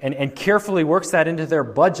 and carefully works that into their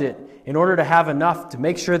budget in order to have enough to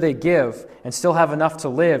make sure they give and still have enough to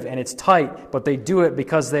live, and it's tight, but they do it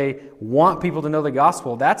because they want people to know the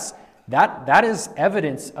gospel. That is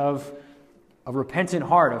evidence of a repentant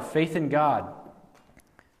heart, of faith in God,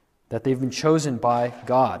 that they've been chosen by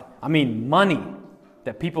God. I mean, money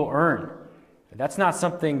that people earn, that's not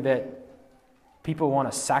something that people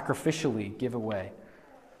want to sacrificially give away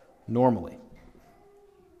normally.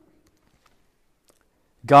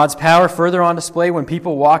 God's power further on display when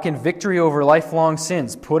people walk in victory over lifelong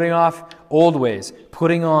sins, putting off old ways,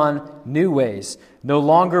 putting on new ways, no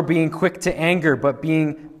longer being quick to anger, but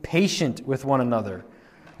being patient with one another,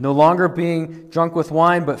 no longer being drunk with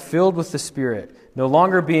wine, but filled with the Spirit, no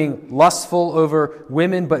longer being lustful over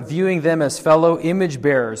women, but viewing them as fellow image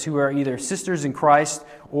bearers who are either sisters in Christ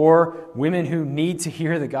or women who need to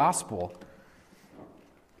hear the gospel,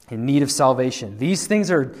 in need of salvation. These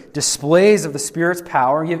things are displays of the Spirit's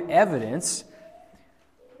power and give evidence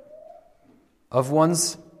of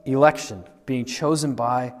one's election, being chosen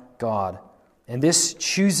by God And this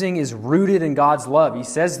choosing is rooted in God's love. He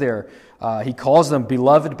says there, he calls them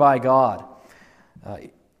beloved by God.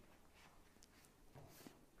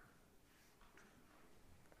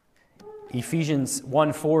 Ephesians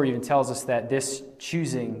 1:4 even tells us that this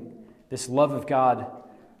choosing, this love of God,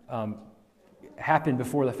 happened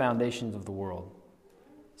before the foundations of the world.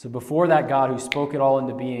 So before that God who spoke it all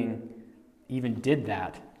into being even did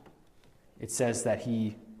that, it says that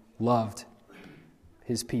he loved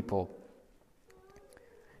his people.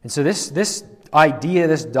 And so this idea,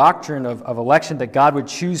 this doctrine of election, that God would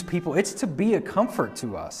choose people, it's to be a comfort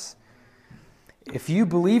to us. If you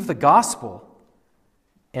believe the gospel,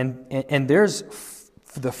 and there's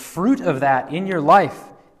the fruit of that in your life,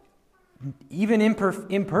 even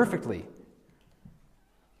imperfectly,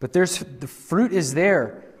 but the fruit is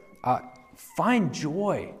there. Find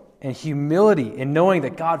joy and humility in knowing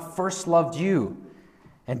that God first loved you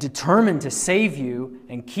and determined to save you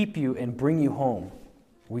and keep you and bring you home.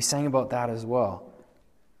 We sang about that as well.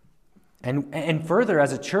 And further,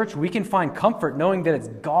 as a church, we can find comfort knowing that it's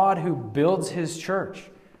God who builds his church.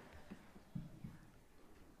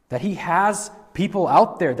 That he has people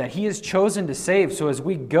out there that he has chosen to save. So as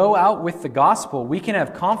we go out with the gospel, we can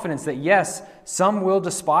have confidence that yes, some will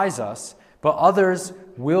despise us, but others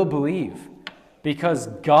will believe. Because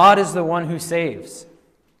God is the one who saves.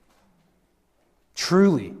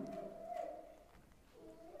 Truly.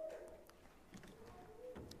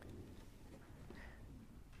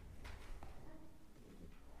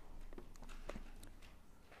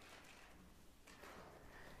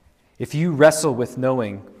 If you wrestle with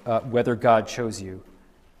knowing whether God chose you,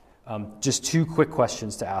 just 2 quick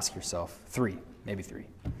questions to ask yourself. 3, maybe 3.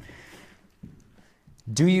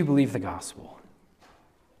 Do you believe the gospel?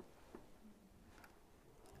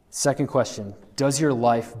 Second question, does your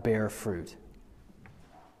life bear fruit?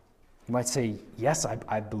 You might say, yes,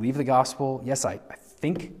 I believe the gospel. Yes, I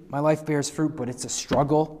think my life bears fruit, but it's a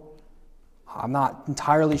struggle. I'm not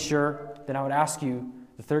entirely sure. Then I would ask you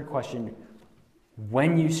the third question,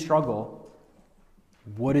 when you struggle,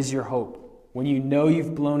 what is your hope? When you know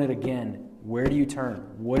you've blown it again, where do you turn?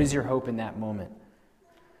 What is your hope in that moment?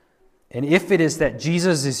 And if it is that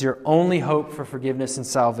Jesus is your only hope for forgiveness and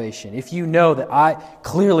salvation, if you know that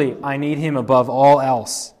I need him above all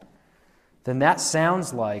else, then that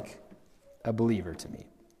sounds like a believer to me.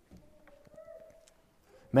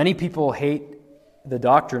 Many people hate the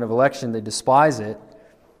doctrine of election. They despise it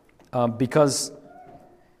because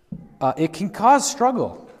it can cause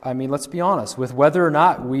struggle. I mean, let's be honest, with whether or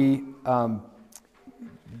not we're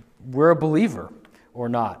a believer or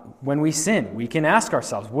not. When we sin, we can ask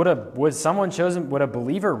ourselves, would a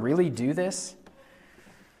believer really do this?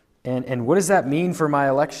 And what does that mean for my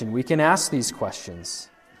election? We can ask these questions.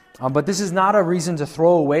 But this is not a reason to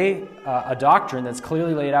throw away a doctrine that's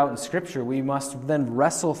clearly laid out in Scripture. We must then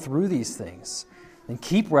wrestle through these things and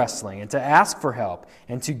keep wrestling and to ask for help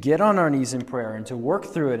and to get on our knees in prayer and to work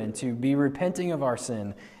through it and to be repenting of our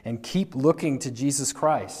sin and keep looking to Jesus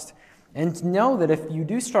Christ. And know that if you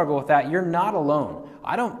do struggle with that, you're not alone.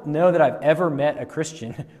 I don't know that I've ever met a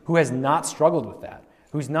Christian who has not struggled with that,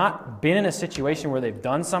 who's not been in a situation where they've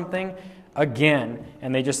done something again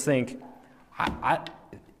and they just think,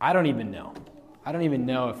 I don't even know. I don't even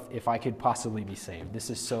know if I could possibly be saved. This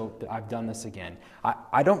is so, I've done this again.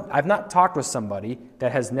 I've not talked with somebody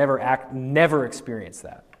that has never experienced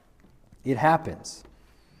that. It happens.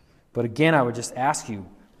 But again, I would just ask you,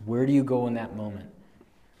 where do you go in that moment?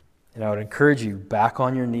 And I would encourage you back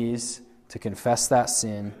on your knees to confess that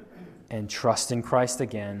sin and trust in Christ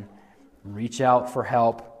again. Reach out for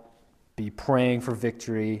help. Be praying for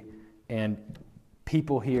victory. And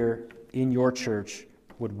people here in your church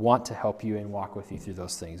would want to help you and walk with you through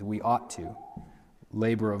those things. We ought to.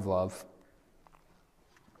 Labor of love.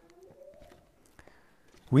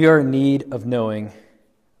 We are in need of knowing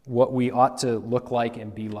what we ought to look like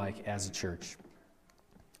and be like as a church.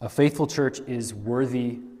 A faithful church is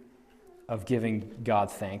worthy of giving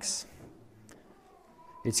God thanks.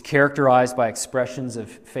 It's characterized by expressions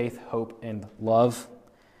of faith, hope, and love.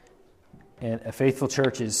 And a faithful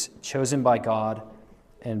church is chosen by God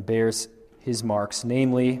and bears his marks,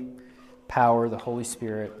 namely power, the Holy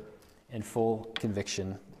Spirit, and full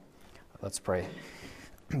conviction. Let's pray.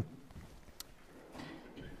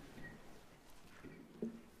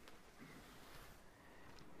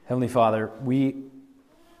 Heavenly Father, we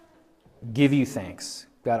give you thanks.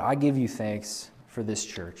 God, I give you thanks for this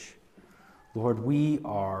church. Lord, we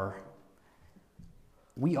all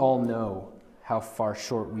know how far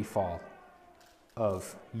short we fall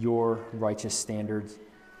of your righteous standards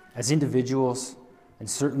as individuals and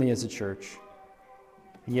certainly as a church.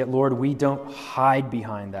 And yet, Lord, we don't hide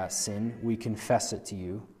behind that sin. We confess it to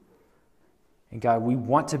you. And God, we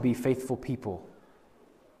want to be faithful people.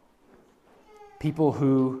 People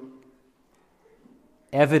who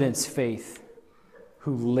evidence faith,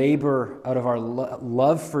 who labor out of our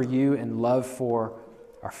love for you and love for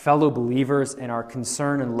our fellow believers and our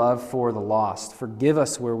concern and love for the lost. Forgive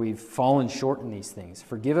us where we've fallen short in these things.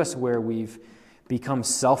 Forgive us where we've become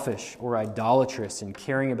selfish or idolatrous and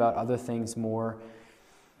caring about other things more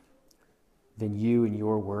than you and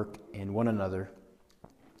your work and one another.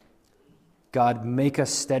 God, make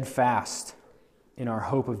us steadfast in our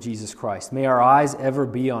hope of Jesus Christ. May our eyes ever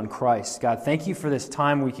be on Christ. God, thank you for this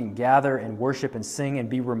time we can gather and worship and sing and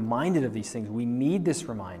be reminded of these things. We need this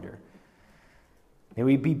reminder. May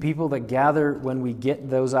we be people that gather when we get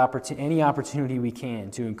those any opportunity we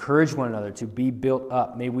can to encourage one another, to be built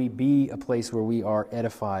up. May we be a place where we are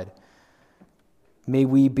edified. May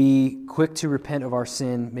we be quick to repent of our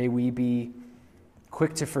sin. May we be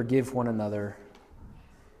quick to forgive one another.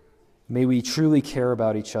 May we truly care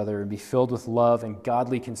about each other and be filled with love and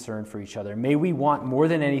godly concern for each other. May we want more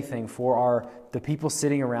than anything for the people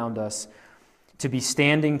sitting around us to be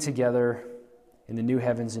standing together in the new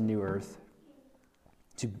heavens and new earth,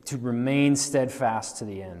 to remain steadfast to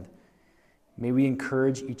the end. May we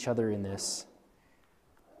encourage each other in this.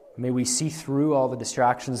 May we see through all the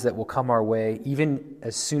distractions that will come our way, even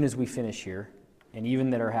as soon as we finish here, and even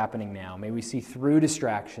that are happening now. May we see through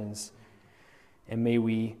distractions, and may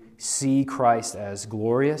we see Christ as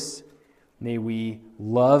glorious. May we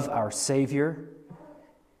love our Savior.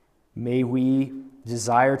 May we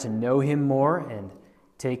desire to know Him more and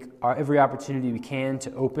take every opportunity we can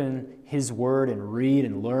to open His Word and read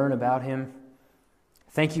and learn about Him.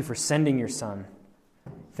 Thank you for sending your Son.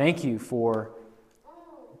 Thank you for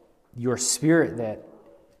your Spirit that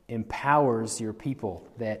empowers your people,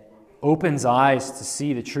 that opens eyes to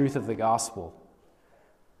see the truth of the gospel.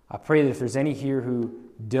 I pray that if there's any here who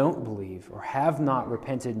don't believe or have not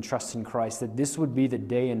repented and trusted in Christ, that this would be the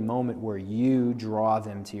day and moment where you draw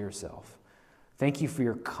them to yourself. Thank you for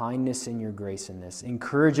your kindness and your grace in this.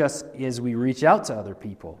 Encourage us as we reach out to other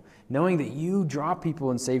people, knowing that you draw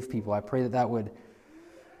people and save people. I pray that would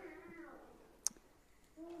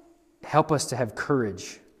help us to have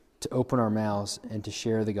courage to open our mouths and to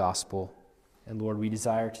share the gospel. And Lord, we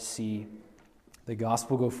desire to see the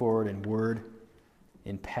gospel go forward in word,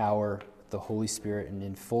 in power, the Holy Spirit, and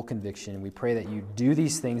in full conviction. And we pray that you do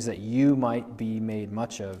these things that you might be made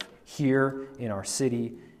much of here in our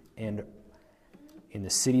city and in the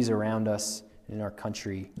cities around us, in our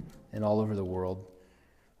country, and all over the world.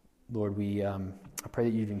 Lord, I pray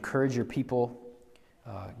that you'd encourage your people.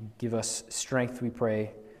 Give us strength, we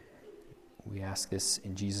pray. We ask this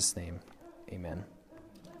in Jesus' name. Amen.